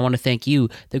scenes, and I want to thank you,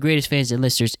 the greatest fans and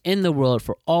listeners in the world,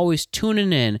 for always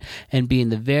tuning in and being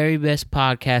the very best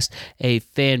podcast a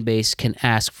fan base can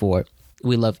ask for.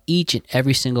 We love each and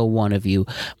every single one of you.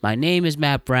 My name is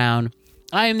Matt Brown.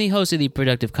 I am the host of the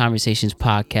Productive Conversations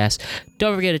podcast.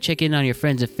 Don't forget to check in on your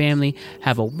friends and family.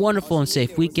 Have a wonderful and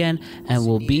safe weekend, and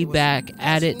we'll be back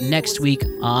at it next week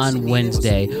on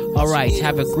Wednesday. All right,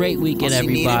 have a great weekend,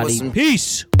 everybody.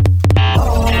 Peace.